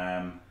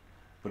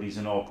 But he's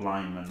an Orc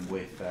lineman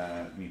with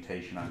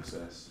mutation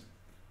access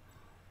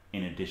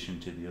in addition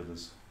to the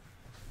others.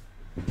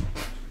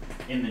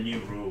 In the new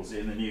rules,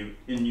 in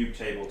new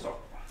tabletop.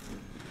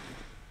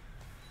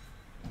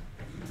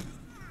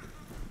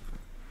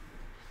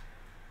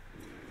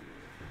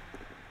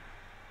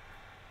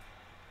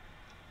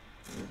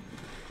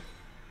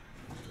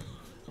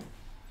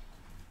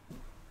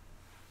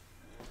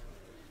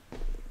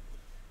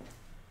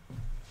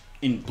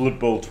 In Blood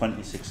Bowl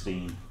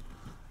 2016,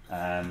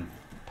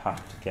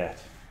 pact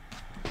get.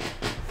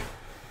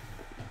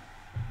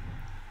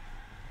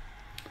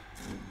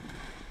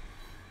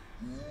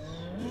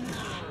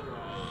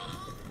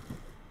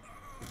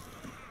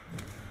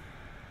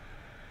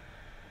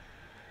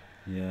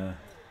 Yeah.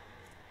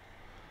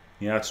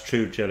 Yeah, it's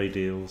true, jelly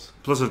deals.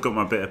 Plus I've got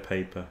my bit of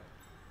paper.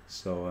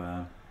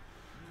 So,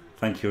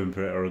 thank you,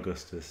 Imperator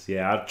Augustus.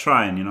 Yeah, I'm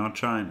trying,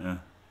 trying to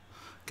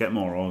get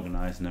more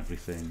organised and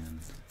everything and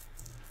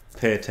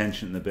pay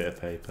attention to the bit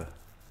of paper.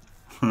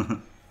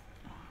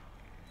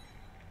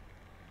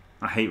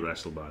 I hate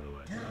wrestle, by the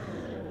way.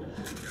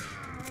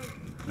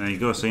 There you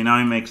go, see now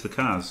he makes the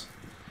Kaz.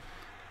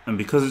 And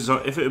because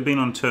if it had been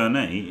on turn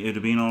 8, it would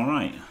have been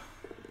alright.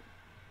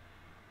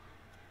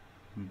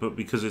 But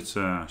because it's,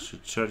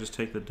 should I just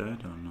take the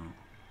dead or no?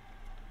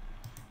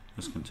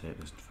 Just gonna take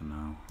this for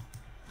now.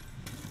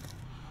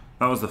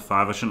 That was the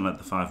 5, I shouldn't let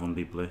the 5-1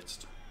 be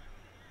blitzed.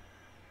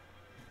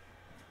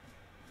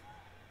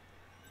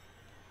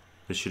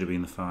 This should have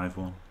been the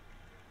 5-1.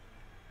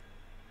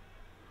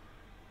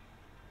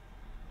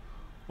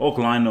 Orc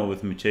Lino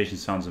with mutation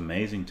sounds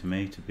amazing to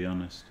me, to be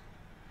honest.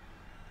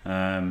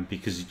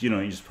 Because,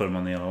 you just put them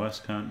on the LOS,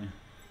 can't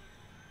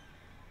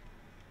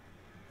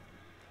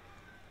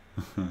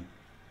you?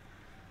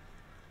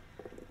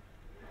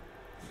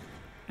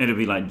 It'd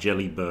be like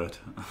Jelly Bert.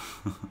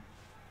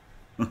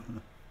 If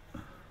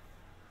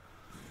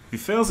he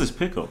fails his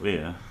pickup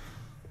here,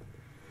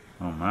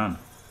 oh man.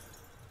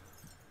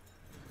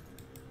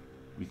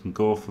 We can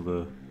go for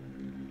the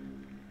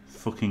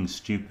fucking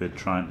stupid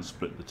trying to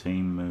split the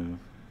team move.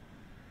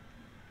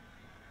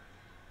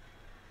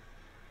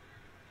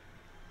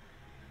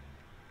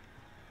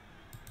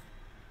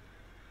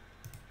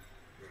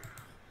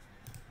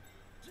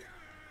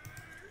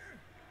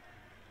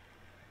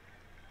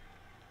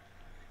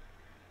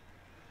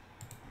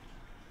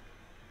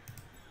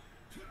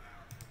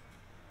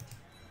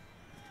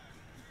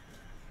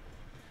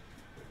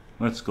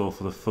 Let's go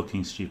for the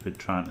fucking stupid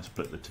trying to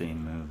split the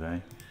team move, eh?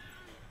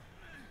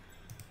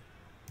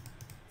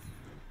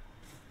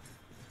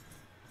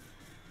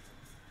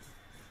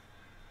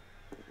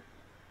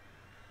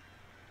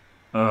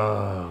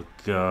 Oh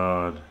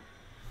god.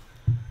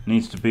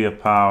 Needs to be a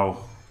POW.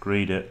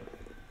 Greed it.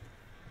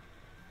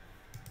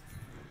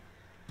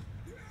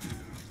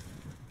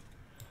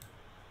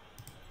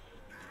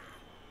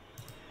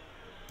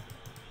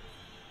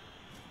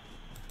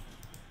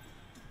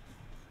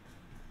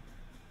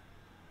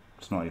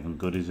 It's not even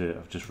good, is it?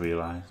 I've just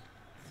realised.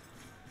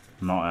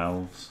 Not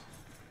elves.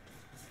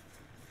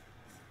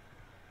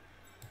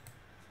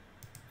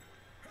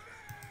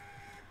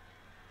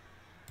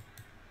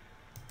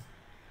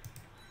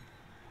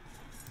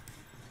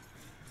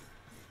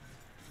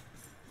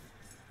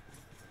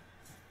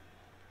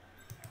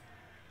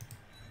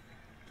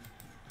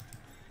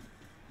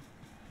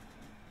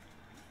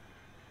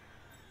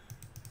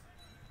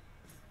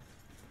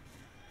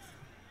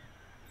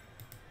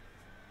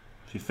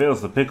 She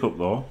fails the pickup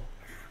though.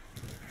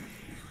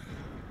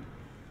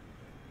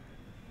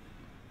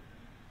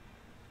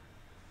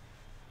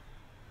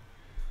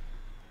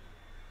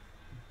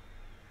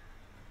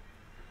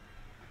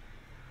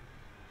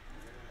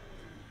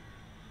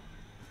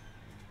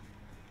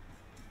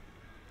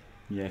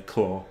 Yeah,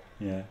 claw.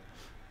 Yeah.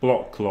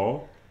 Block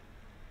claw.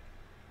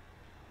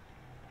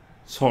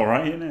 It's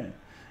alright, isn't it?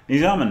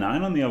 He's armor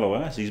 9 on the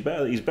LOS. He's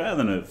better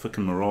than a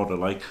fucking Marauder.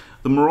 Like,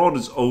 the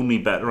Marauder's only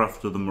better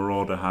after the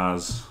Marauder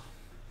has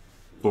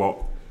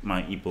block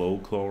Mighty Blow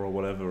Claw or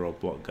whatever, or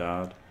block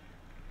guard.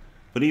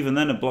 But even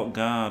then, a block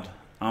guard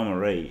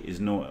armor 8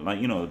 is no, like,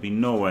 it'd be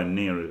nowhere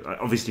near it.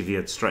 Obviously, if he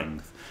had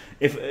strength.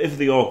 If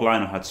the Orc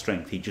Lino had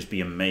strength, he'd just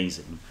be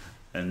amazing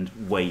and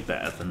way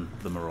better than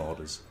the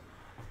Marauders.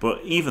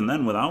 But even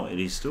then, without it,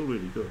 he's still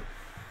really good.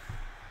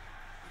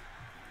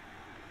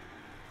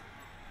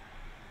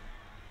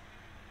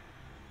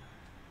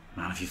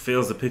 Man, if he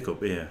fails the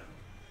pickup here.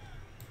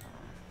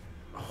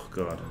 Oh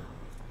god.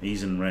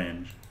 He's in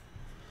range.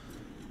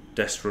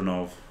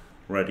 Destronov,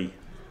 ready.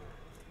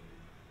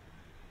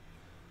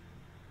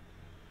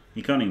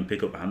 He can't even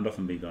pick up a handoff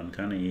and be gone,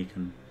 can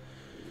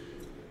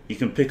he? You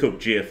can pick up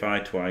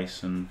GFI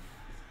twice and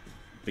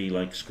be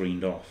like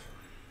screened off.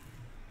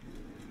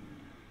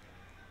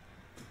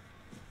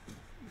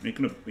 He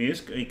can hand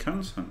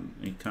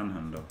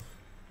off.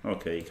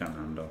 Okay, he can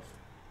hand off.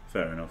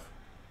 Fair enough.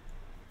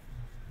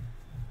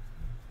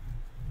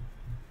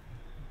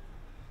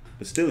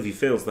 But still, if he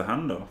fails the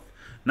handoff,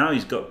 now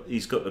he's got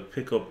the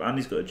pickup and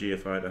he's got a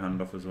GFI to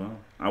hand off as well.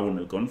 I wouldn't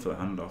have gone for the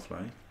handoff,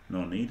 like,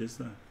 no need, is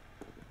there?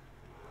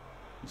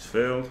 He's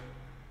failed.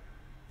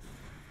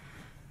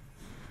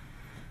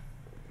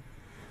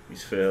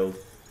 He's failed.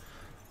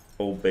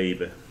 Oh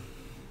baby.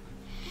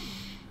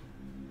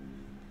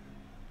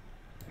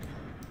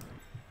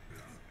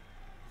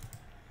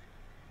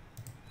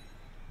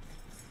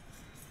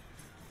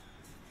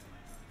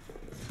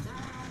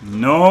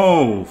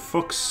 No,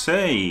 fuck's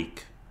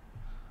sake.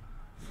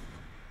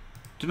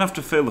 Didn't have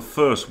to fail the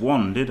first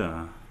one, did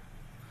I?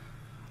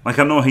 Like,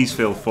 I know he's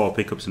failed 4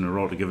 pickups in a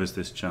row to give us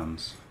this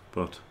chance,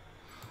 but...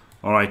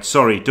 Alright,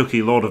 sorry,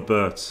 Ducky, Lord of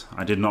BERTS.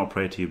 I did not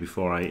pray to you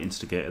before I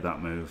instigated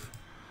that move.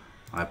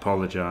 I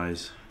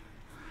apologise.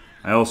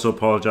 I also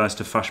apologise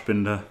to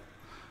Fashbinder,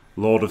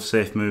 Lord of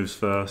Safe Moves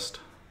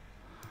First.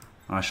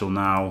 I shall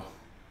now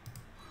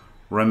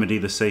remedy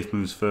the Safe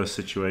Moves First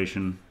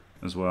situation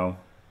as well.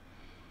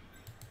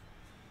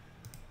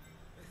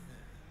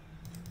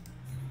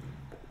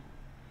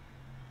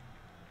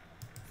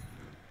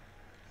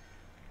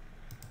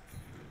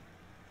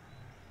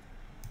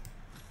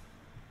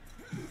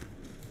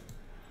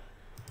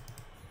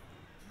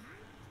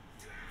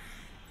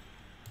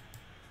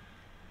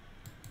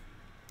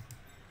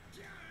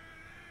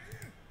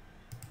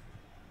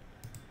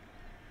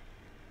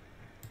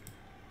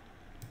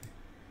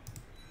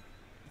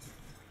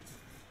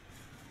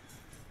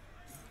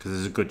 Because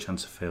there's a good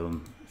chance of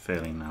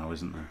failing now,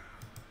 isn't there?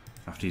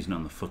 After using it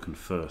on the fucking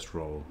first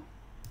roll.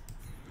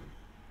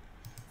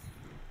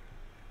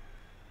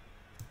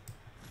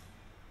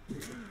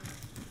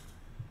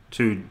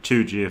 Two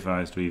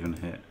GFIs to even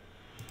hit.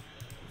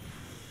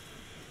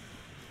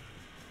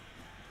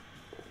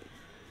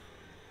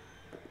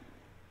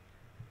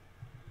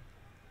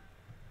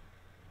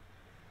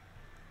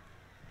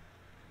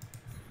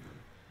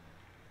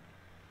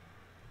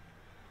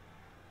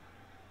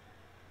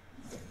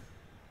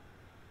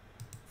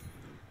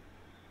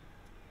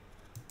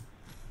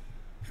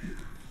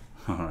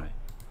 Alright.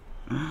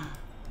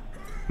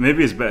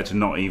 Maybe it's better to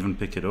not even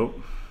pick it up.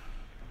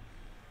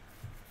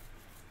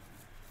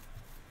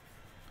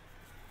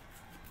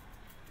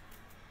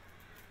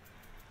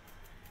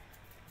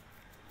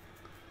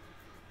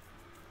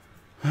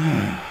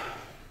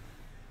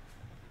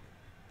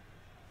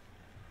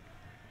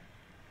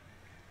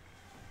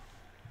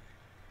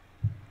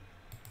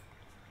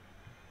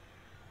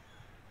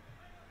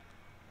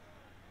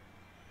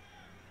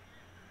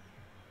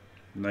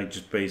 Like,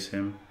 just base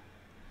him.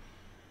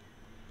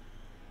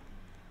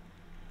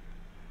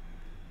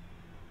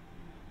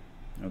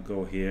 I'll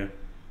go here.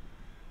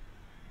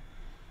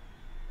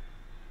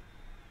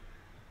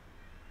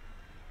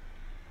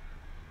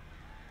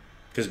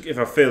 Because if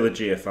I fail the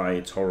GFI,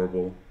 it's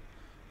horrible.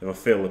 If I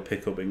fail the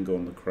pickup, it can go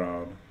in the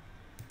crowd.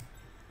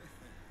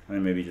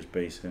 And maybe just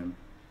base him.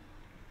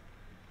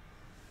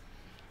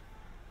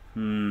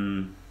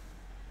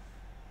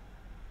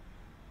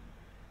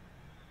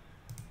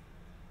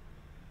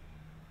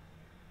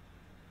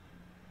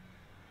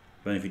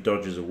 Then if he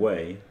dodges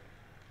away,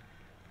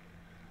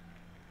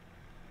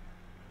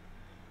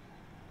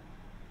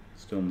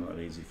 still not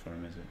easy for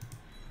him, is it?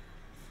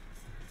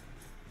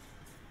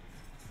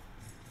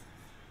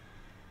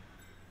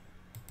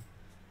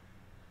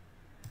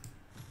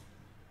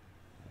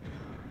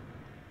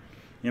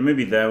 Yeah,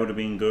 maybe there would have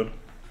been good.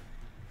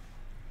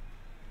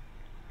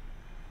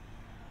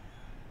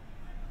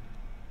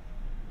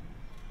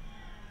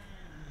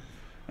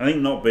 I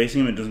think not basing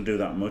him, it doesn't do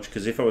that much,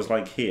 because if I was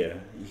like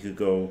here, you could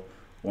go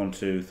 1,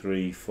 2,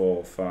 3,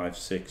 4, 5,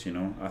 6, you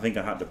know. I think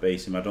I had to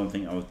base him. I don't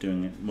think I was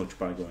doing it much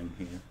by going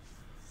here,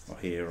 or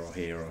here, or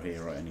here, or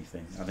here, or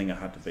anything. I think I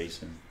had to base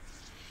him.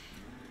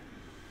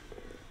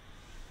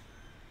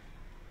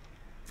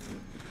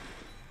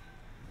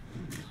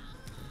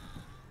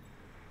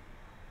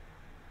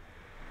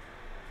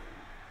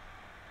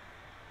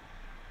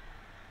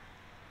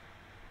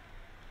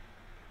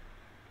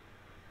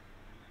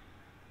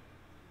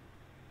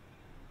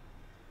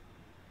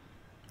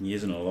 He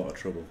is in a lot of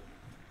trouble.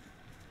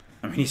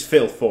 I mean, he's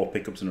failed 4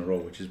 pickups in a row,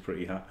 which is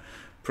pretty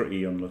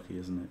unlucky,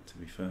 isn't it, to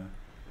be fair?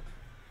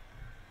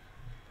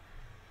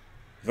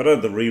 If I'd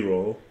had the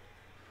reroll,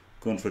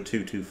 going for a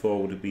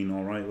 2-2-4 would have been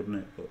alright, wouldn't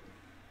it? But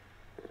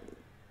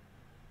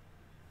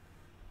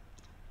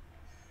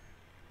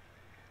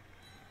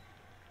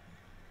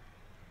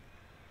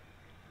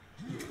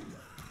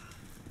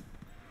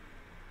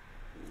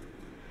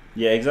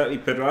yeah, exactly,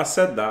 Pedro. I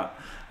said that.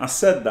 I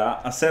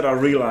said I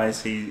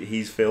realised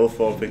he's failed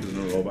 4 pickups in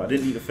a row, but I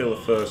didn't need to fail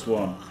the first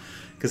one.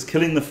 Because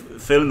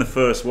failing the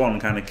first one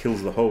kind of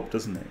kills the hope,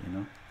 doesn't it, you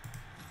know?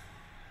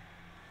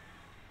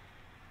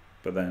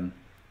 But then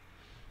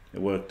it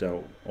worked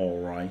out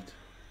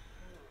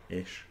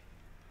alright-ish.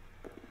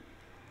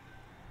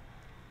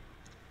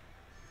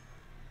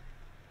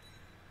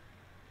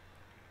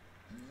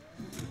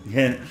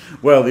 Yeah.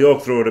 Well, the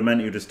Orc thrower would have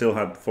meant you'd have still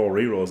had 4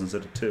 rerolls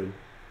instead of 2.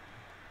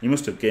 He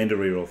must have gained a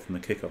reroll from the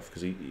kickoff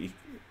because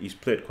he's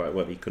played quite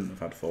well. He couldn't have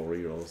had 4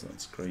 rerolls.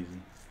 That's crazy.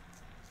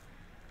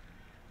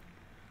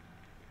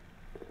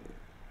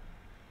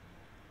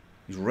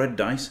 He's red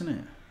dice in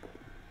it.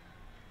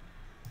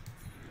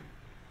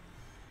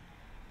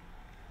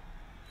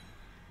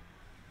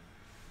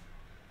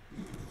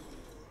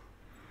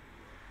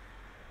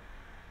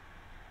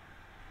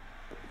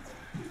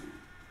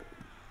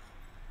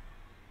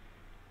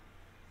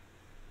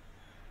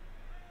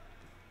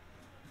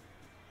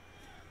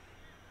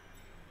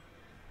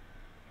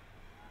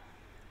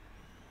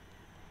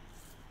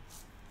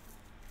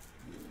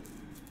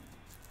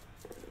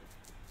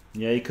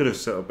 Yeah, he could have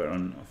set up better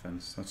on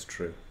offense. That's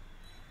true.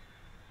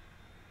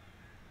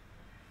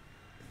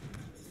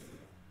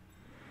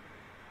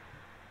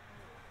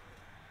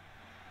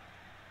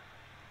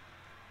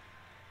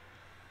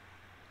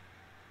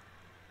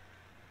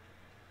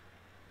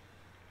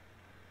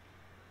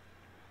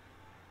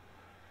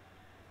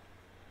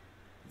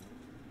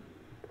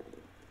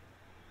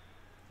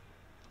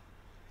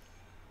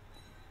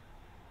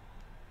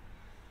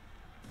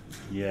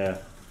 Yeah.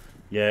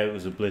 Yeah, it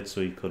was a blitz,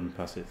 so he couldn't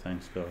pass it,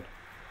 thanks God.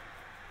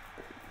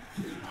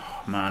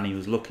 Oh, man, he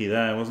was lucky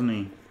there, wasn't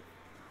he?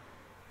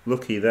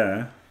 Lucky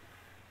there.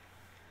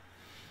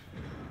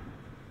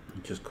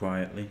 Just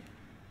quietly.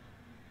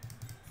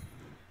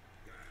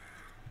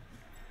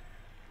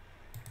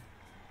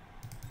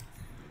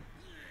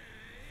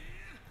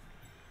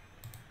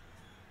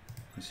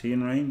 Is he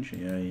in range?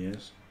 Yeah, he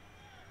is.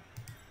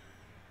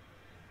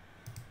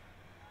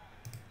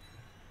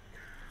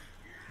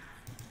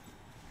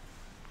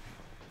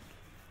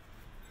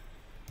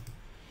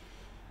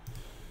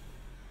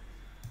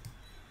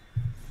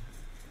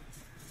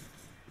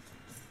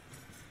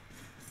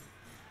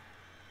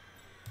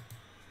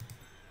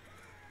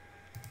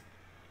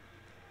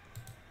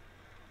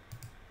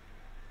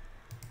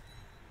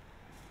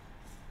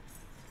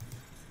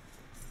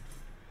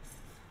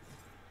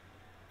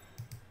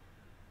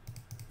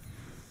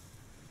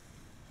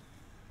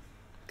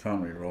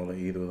 Can't re-roll it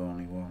either with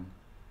only 1.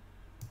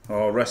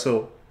 Oh,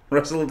 Wrestle!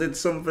 Wrestle did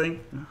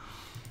something! Oh,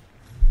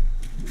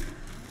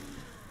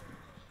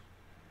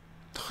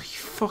 you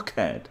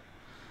fuckhead!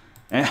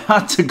 It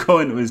had to go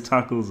into his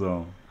tackle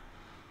zone.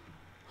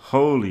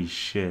 Holy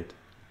shit.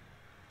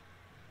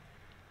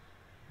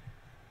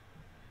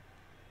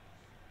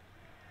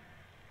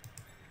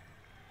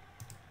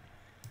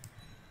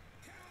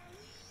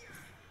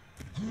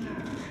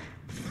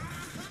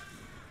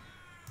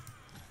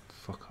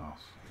 Fuck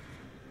off.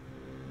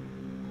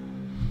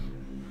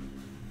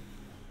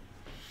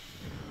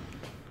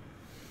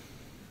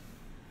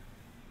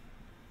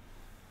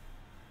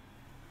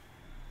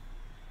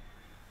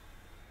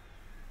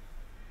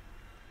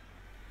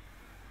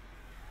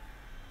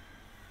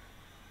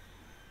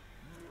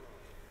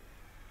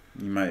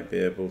 You might be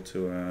able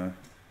to...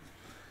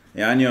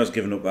 Yeah, I knew I was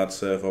giving up that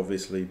surf,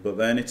 obviously, but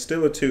then it's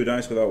still a 2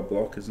 dice without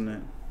block, isn't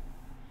it?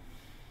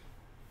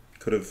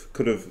 Could have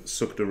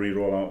sucked a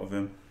reroll out of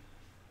him.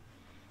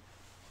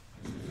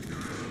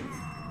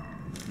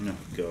 Oh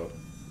God.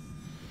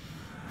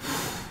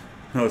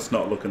 No, it's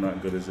not looking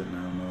that good, is it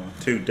now? No.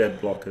 2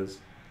 dead blockers.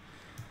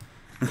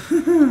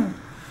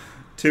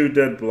 2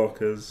 dead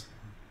blockers.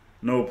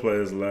 No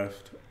players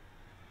left.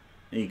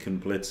 He can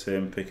blitz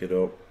him, pick it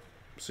up,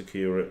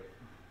 secure it.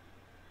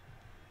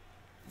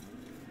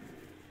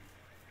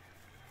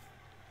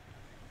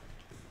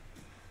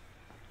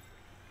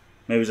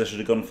 Maybe I should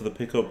have gone for the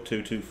pickup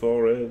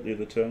 2-2-4 the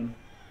other turn.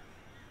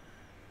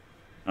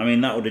 I mean,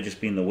 that would have just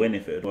been the win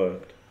if it had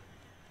worked.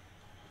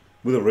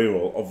 With a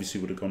reroll, obviously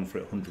would have gone for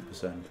it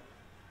 100%.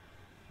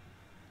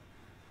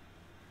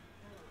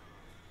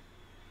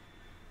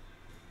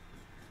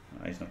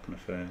 He's not going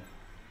to fail.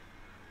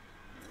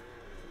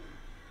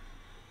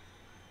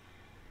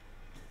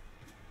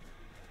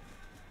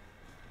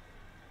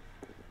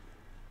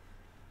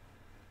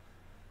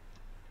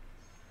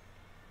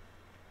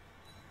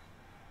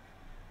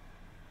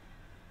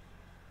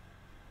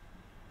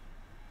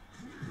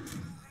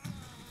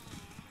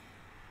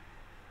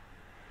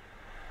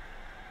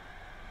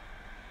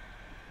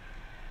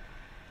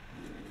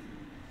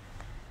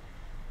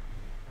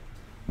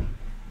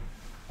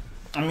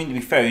 I mean, to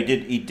be fair,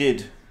 he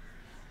did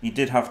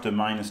have to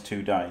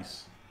 -2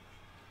 dice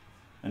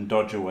and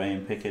dodge away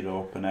and pick it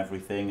up and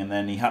everything, and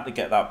then he had to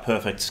get that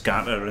perfect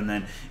scatter, and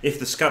then if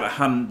the scatter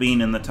hadn't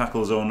been in the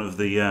tackle zone of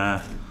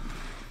the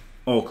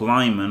Orc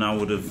lineman, I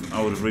would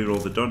have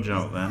re-rolled the dodge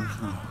out then.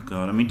 Oh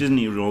God! I mean, doesn't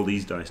he roll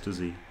these dice? Does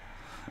he?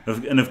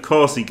 And of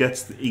course, he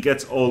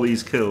gets all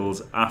these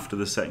kills after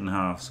the second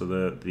half, so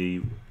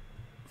the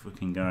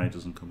fucking guy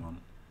doesn't come on.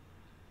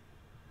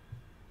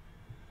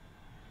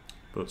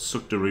 But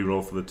sucked a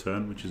reroll for the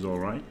turn, which is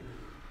alright.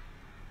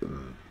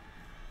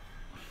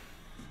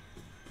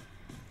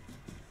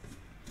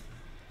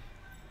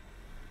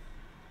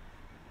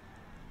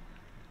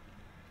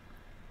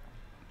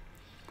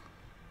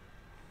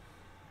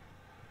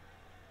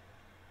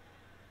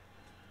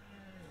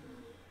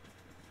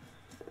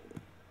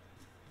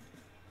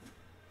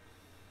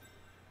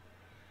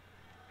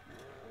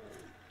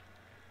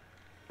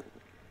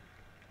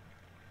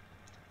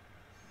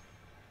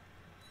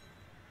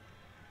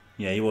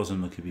 Yeah, he was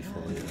unlucky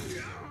before.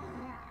 Yeah,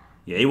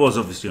 yeah, he was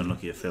obviously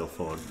unlucky to fail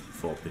four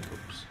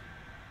pickups.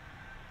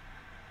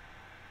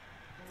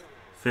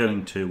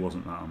 Failing 2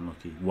 wasn't that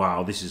unlucky.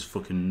 Wow, this is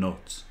fucking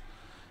nuts.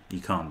 You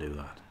can't do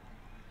that.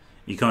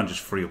 You can't just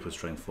free up a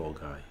strength 4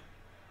 guy.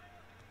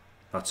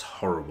 That's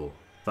horrible.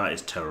 That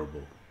is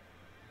terrible.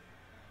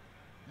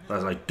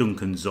 That's like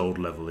Duncan Zod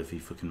level if he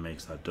fucking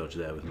makes that dodge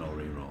there with no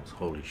rerolls.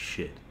 Holy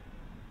shit.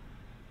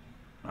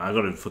 I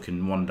got to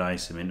fucking 1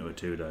 dice him into a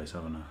 2 dice,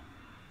 haven't I?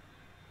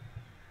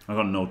 I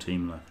got no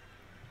team left.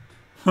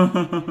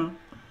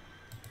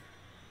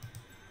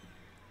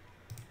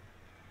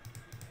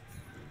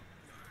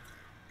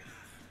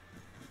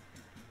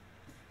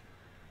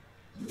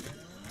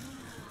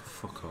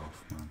 Fuck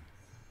off, man.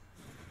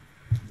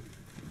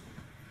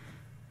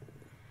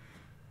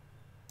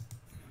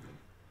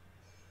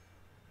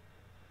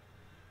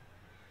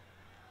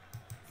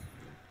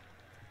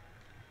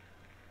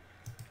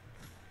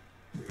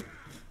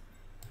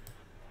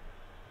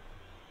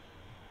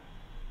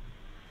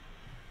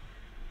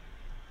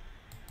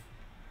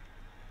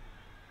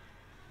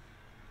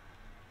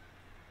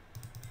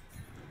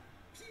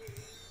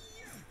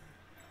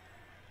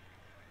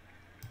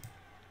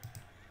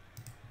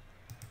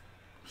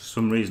 For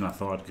some reason I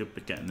thought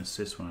I'd get an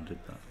assist when I did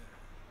that.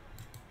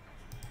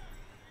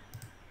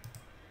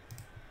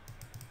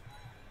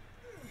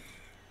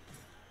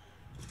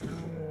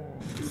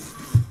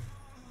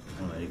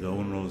 Well, there you go,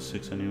 1 roll of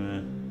 6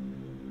 anyway.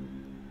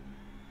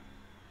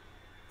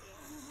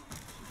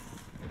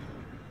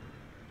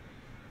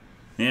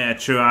 Yeah,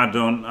 true, I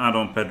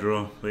don't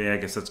Pedro. But yeah, I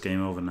guess that's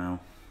game over now.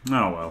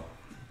 Oh well.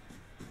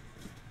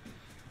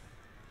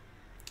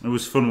 It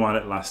was fun while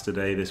it lasted,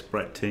 this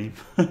Brett team.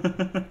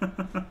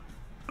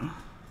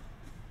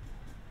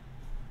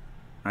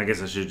 I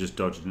guess I should have just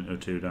dodged into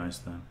 2 dice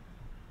then,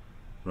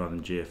 rather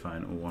than GFI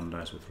into 1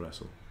 dice with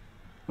wrestle.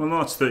 Well,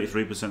 no, it's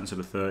 33% instead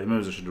of 30.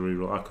 Maybe I should have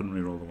reroll. I couldn't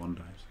reroll the 1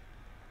 dice.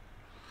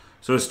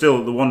 So it's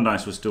still, the 1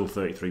 dice was still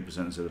 33%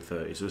 instead of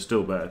 30. So it's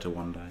still better to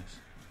 1 dice.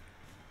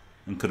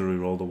 And could have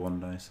rerolled the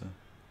 1 dice. So.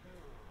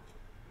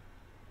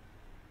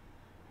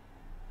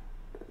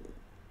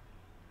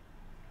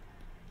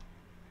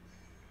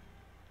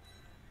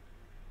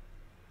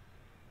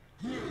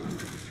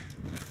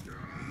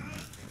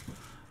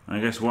 I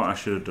guess what I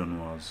should have done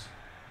was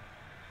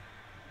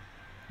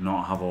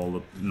not have all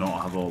the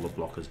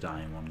blockers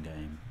die in 1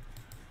 game.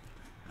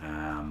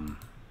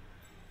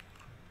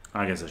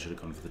 I guess I should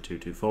have gone for the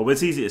 2-2-4, but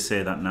it's easy to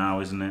say that now,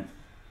 isn't it?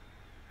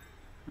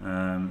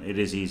 It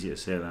is easy to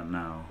say that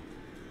now.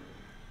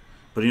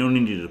 But he only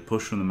needed a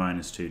push from the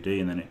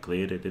 -2D and then it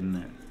cleared it, didn't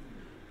it?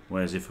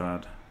 Whereas if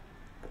I'd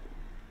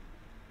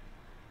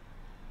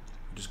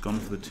just gone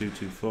for the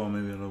 2-2-4,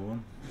 maybe I'd have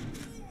won.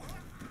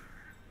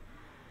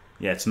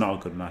 Yeah, it's not a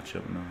good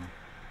matchup, no.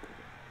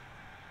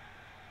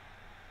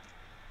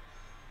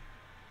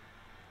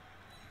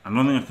 I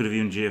don't think I could have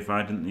even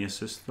GFI'd into the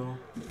assist though.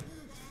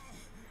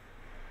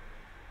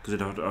 Because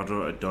I'd have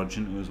to dodge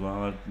into as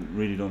well. I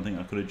really don't think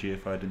I could have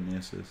GFI'd into the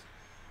assist.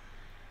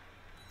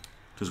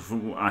 Because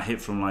I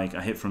hit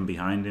from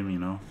behind him, you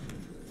know.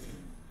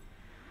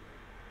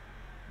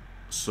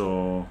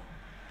 So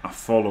I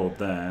followed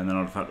there and then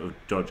I'd have had to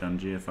dodge and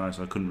GFI,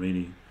 so I couldn't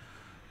really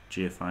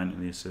GFI into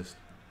the assist.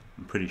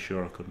 I'm pretty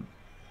sure I couldn't.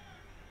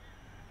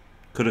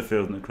 Could have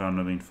failed in the crown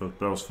and I've been fucked,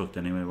 but I was fucked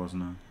anyway,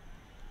 wasn't I?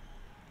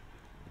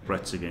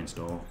 Brett's against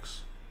Orcs.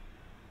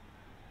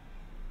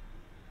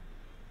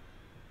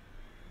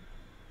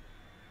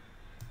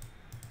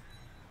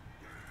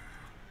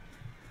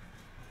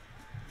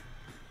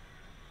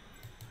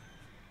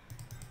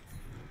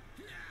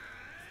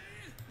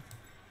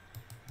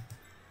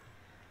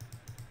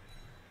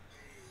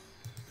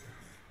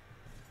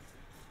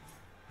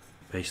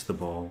 Base the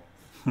ball.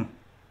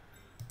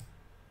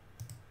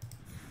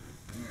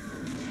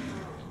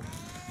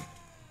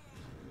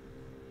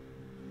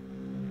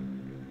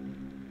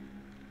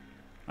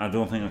 I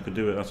don't think I could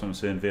do it. That's what I'm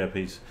saying.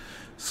 VIPs.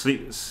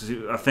 Sleep.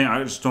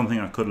 I just don't think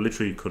I could.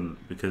 Literally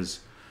couldn't, because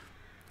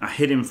I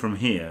hit him from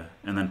here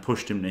and then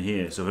pushed him to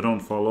here. So if I don't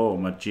follow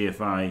my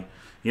GFI,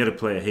 he had a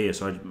player here,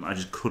 so I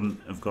just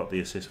couldn't have got the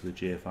assist with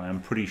the GFI.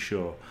 I'm pretty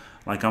sure.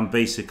 Like, I'm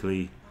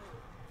basically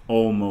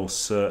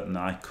almost certain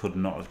that I could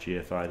not have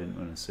GFI'd into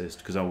an assist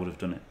because I would have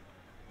done it.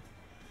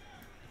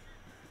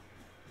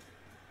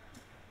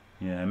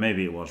 Yeah,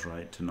 maybe it was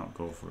right to not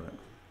go for it.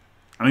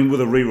 I mean,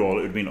 with a reroll, it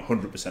would have been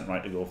 100%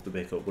 right to go for the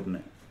pickup, wouldn't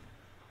it?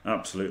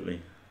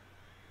 Absolutely.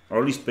 Or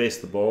at least base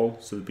the ball,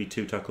 so there'd be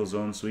 2 tackle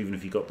zones, so even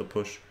if you got the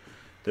push,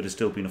 there'd have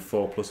still been a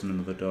 4+ and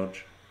another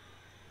dodge.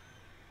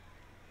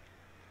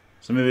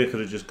 So maybe I could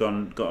have just got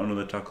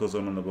another tackle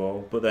zone on the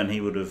ball, but then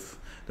that would have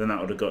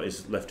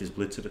left his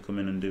blitzer to come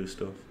in and do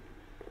stuff.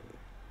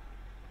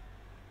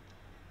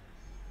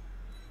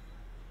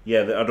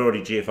 Yeah, I'd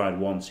already GFI'd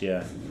once,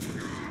 yeah.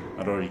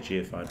 I'd already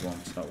GFI'd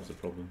once, that was the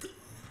problem.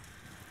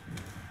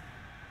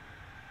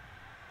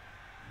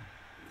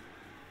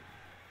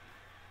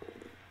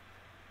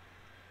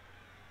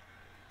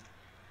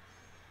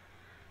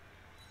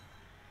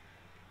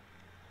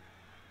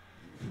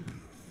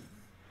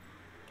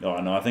 Oh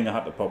no, I think I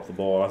had to pop the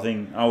ball. I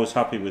think I was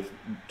happy with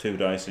 2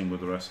 dicing with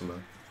the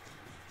wrestler.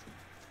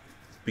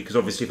 Because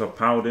obviously if I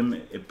powered him,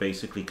 it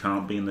basically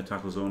can't be in the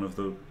tackle zone of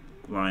the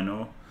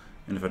lino.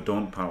 And if I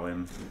don't power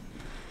him,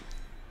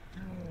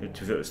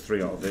 if it was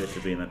 3 out of 8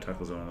 to be in the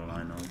tackle zone of the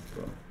lino.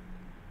 But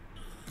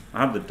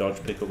I had the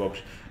dodge pickup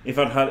option. If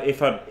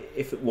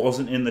it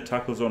wasn't in the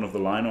tackle zone of the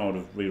lino, I would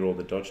have rerolled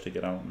the dodge to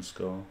get out and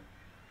score.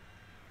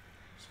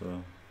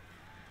 So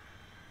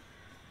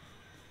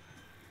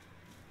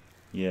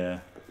yeah.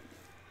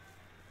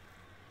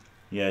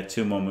 Yeah,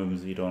 2 more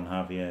movements that you don't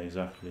have, yeah,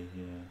 exactly,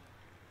 yeah.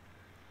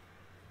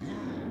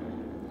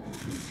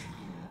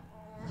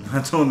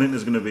 I don't think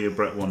there's going to be a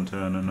Brett one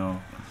turner,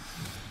 no.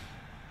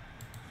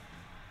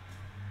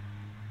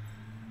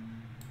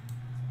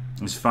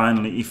 He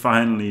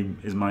finally,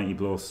 his mighty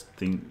blow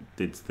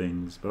did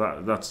things,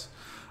 but that's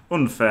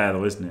unfair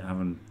though, isn't it?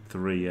 Having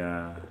 3,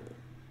 I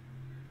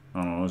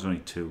don't know, there's only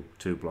two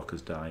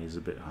blockers die is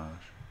a bit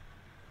harsh,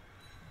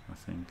 I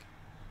think.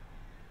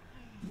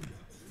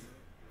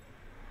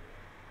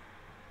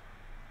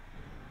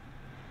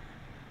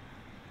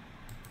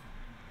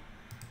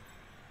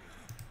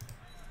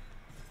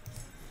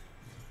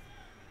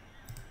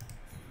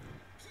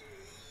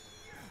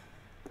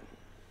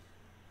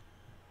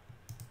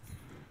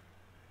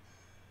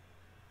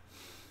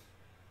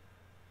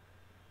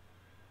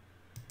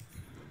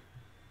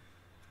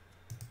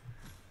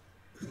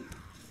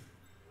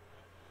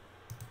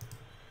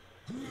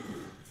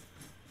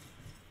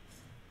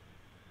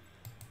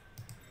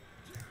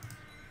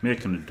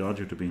 Making a dodge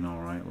would have been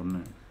alright,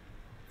 wouldn't it?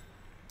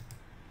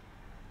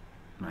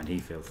 Man, he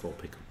failed 4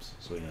 pickups,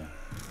 so yeah.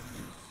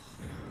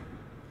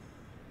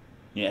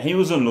 Yeah, he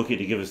was unlucky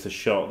to give us the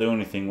shot. The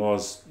only thing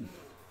was,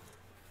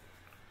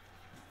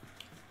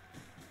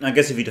 I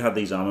guess if he'd had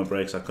these armor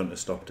breaks, I couldn't have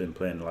stopped him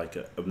playing like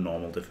a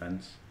abnormal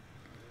defense.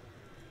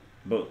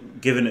 But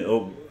giving it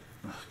up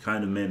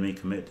kind of made me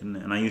commit, didn't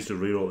it? And I used to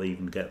reroll to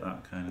even get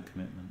that kind of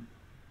commitment.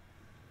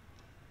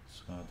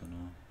 So I don't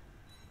know.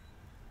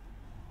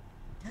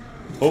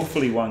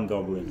 Hopefully one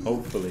Goblin,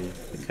 hopefully.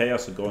 The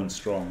Chaos are going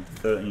strong,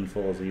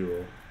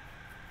 13-4-0.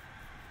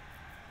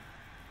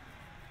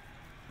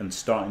 And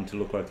starting to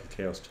look like a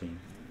Chaos team.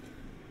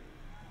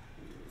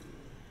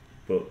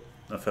 But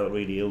I felt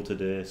really ill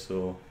today,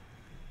 so...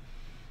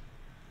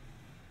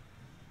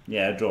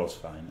 Yeah, a draw's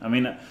fine. I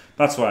mean,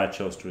 that's why I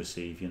chose to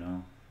receive, you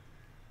know.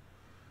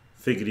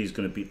 Figured he's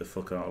going to beat the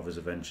fuck out of us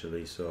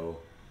eventually, so...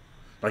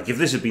 Like, if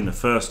this had been the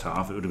first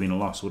half, it would have been a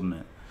loss, wouldn't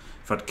it?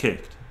 If I'd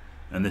kicked,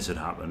 and this had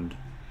happened...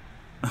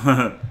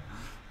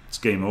 It's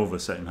game over,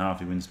 second half,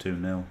 he wins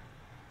 2-0.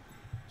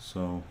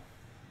 So...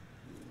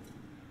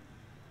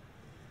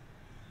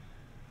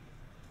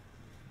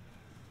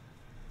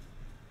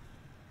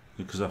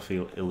 Because I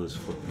feel ill as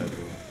fuck, pedal.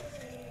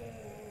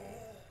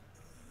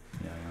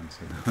 Yeah, I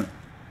answered.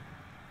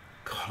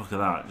 God, look at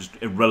that. Just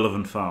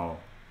irrelevant foul.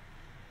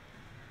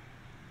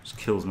 Just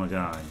kills my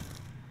guy.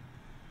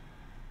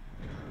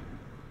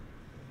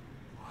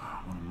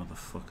 Wow, what a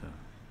motherfucker.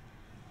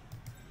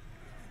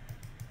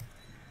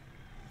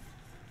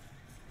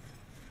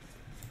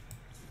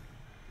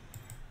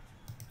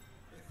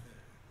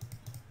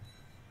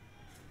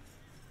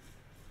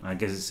 I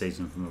guess it saves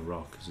him from a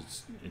rock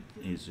because it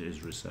is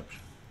his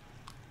reception.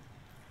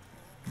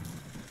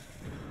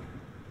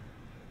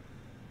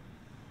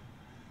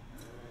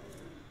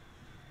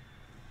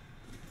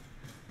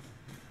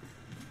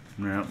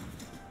 Yeah.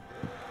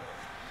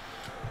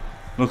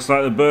 Looks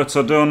like the BERTS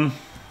are done.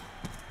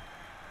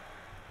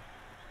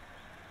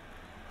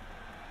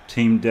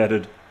 Team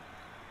deaded.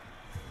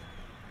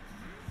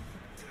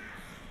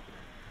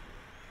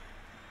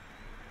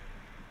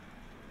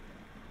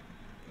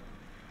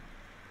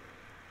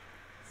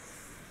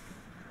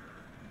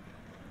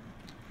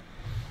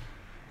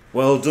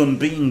 Well done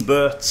beating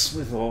BERTS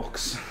with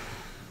Orcs.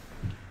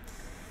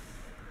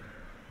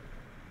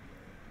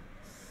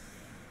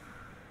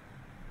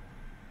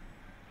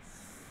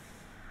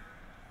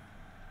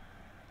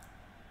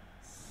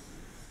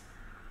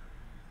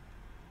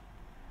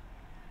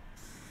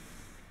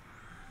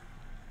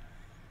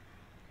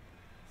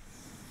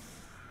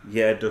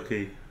 Yeah,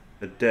 Ducky.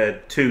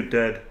 Two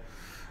dead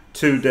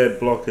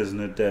blockers and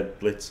a dead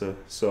blitzer.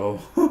 So,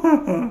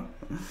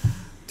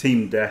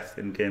 team death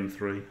in game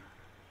 3.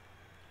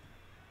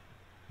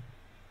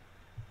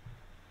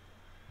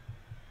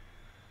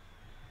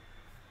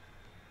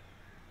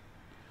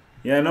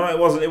 Yeah, no, it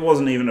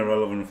wasn't even a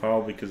relevant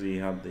foul because he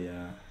had the.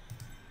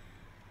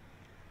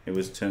 It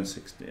was turn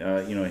 60.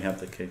 You know, he had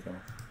the kickoff.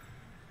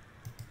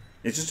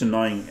 It's just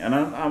annoying, and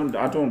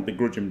I don't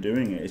begrudge him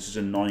doing it. It's just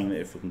annoying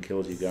that it fucking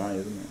kills your guy,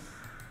 isn't it?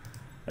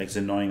 Like, it's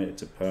annoying that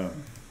it's a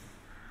perm.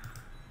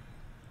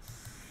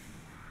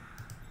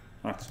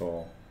 That's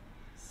all.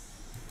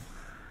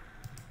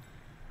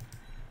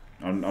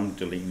 I'm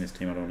deleting this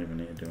team. I don't even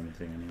need to do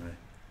anything anyway.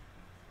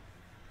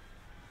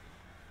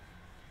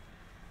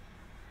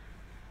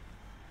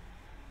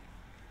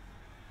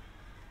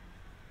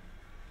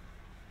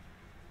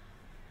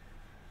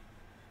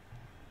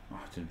 Oh,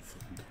 I didn't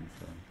fucking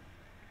confirm.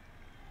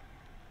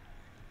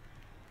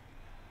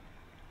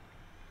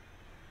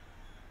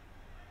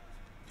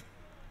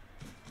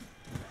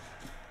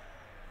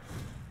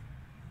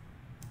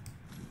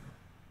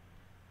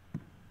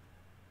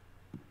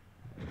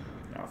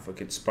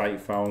 fuck it,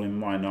 spite foul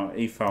him, why not?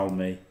 He fouled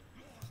me.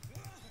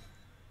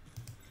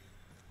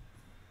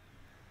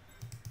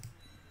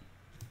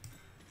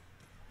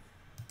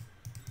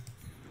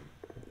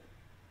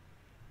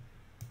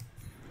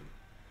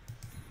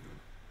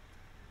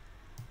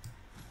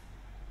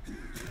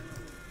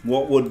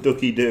 What would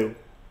Ducky do?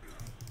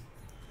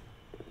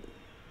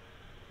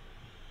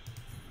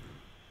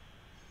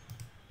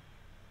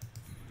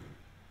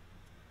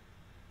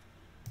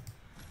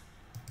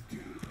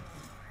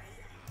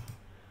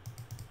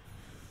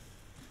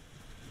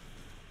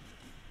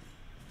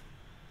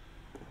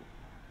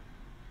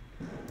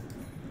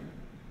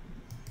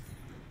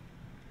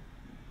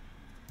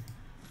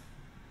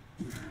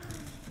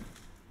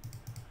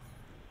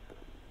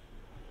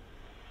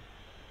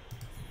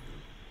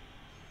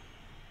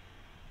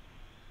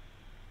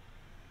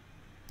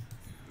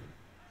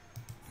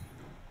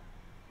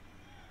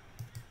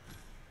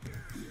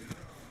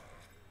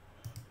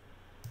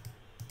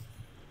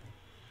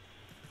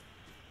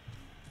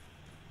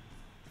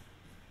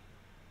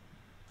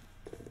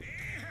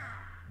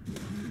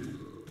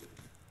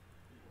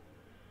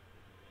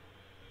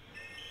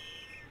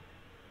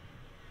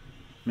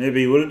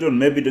 Maybe he would have done.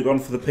 Maybe he'd have gone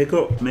for the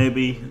pickup.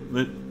 Maybe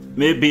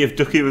if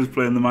Ducky was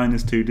playing the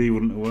 -2D,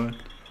 wouldn't have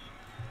worked.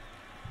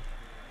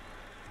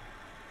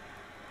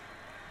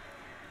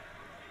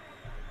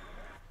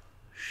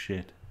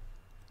 Shit.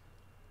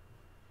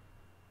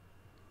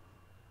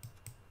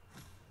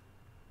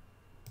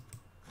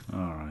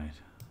 Alright.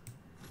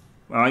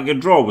 Like, a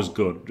draw was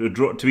good.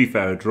 To be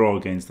fair, a draw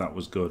against that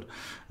was good.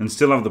 And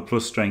still have the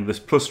plus strength. This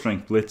plus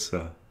strength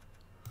blitzer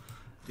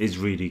is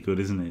really good,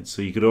 isn't it?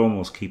 So you could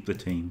almost keep the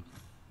team.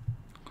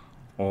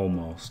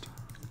 Almost.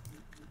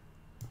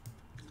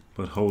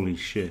 But holy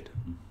shit.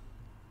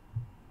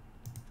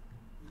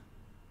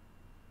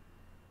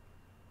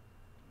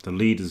 The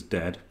leader's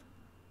dead.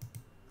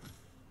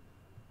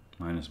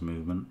 Minus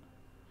movement.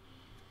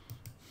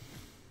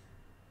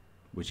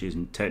 Which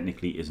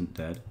technically isn't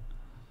dead.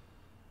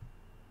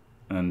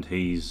 And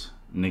he's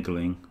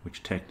niggling,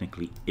 which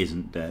technically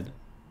isn't dead.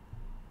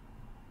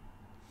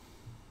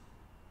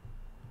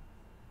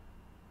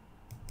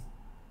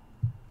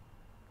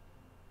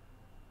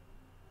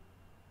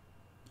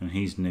 And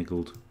he's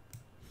niggled,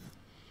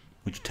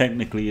 which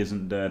technically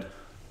isn't dead.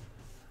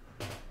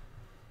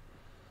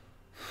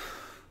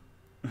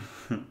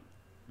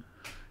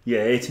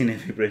 Yeah, 18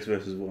 heavy bricks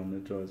versus 1. The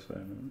draw's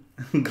fair.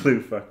 Glue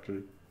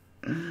factory.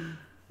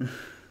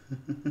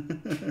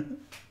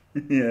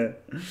 Yeah,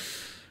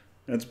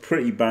 that's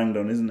pretty banged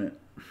on, isn't it?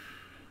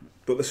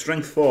 But the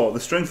strength 4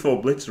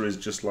 blitzer is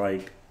just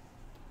like,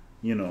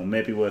 you know,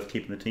 maybe worth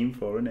keeping the team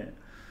for, isn't it?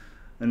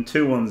 And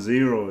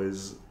 210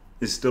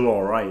 is still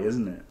all right,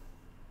 isn't it?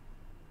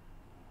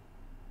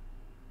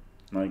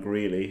 Like,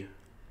 really.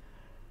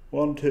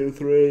 1, 2,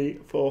 3,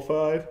 4,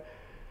 5,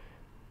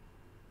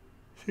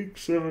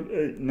 6, 7,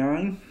 8,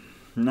 9.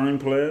 9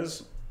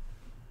 players.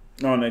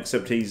 Oh, no,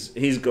 except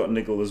he's got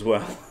niggle as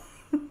well.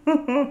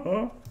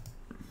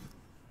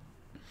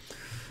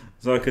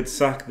 So I could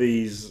sack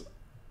these.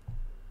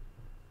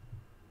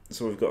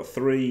 So we've got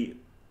 3,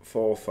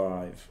 4,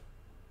 5,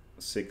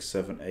 6,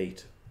 7,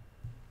 8.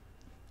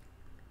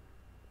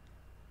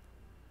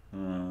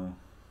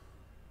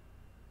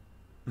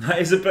 That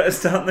is a better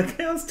start than the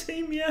Chaos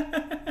team, yeah.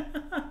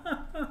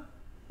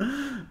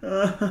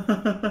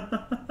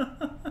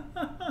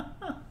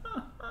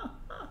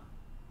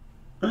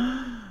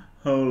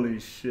 Holy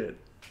shit.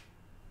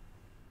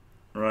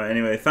 Right,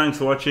 anyway, thanks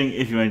for watching.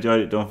 If you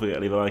enjoyed it, don't forget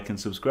to leave a like and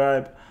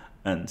subscribe.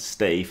 And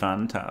stay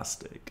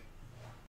fantastic.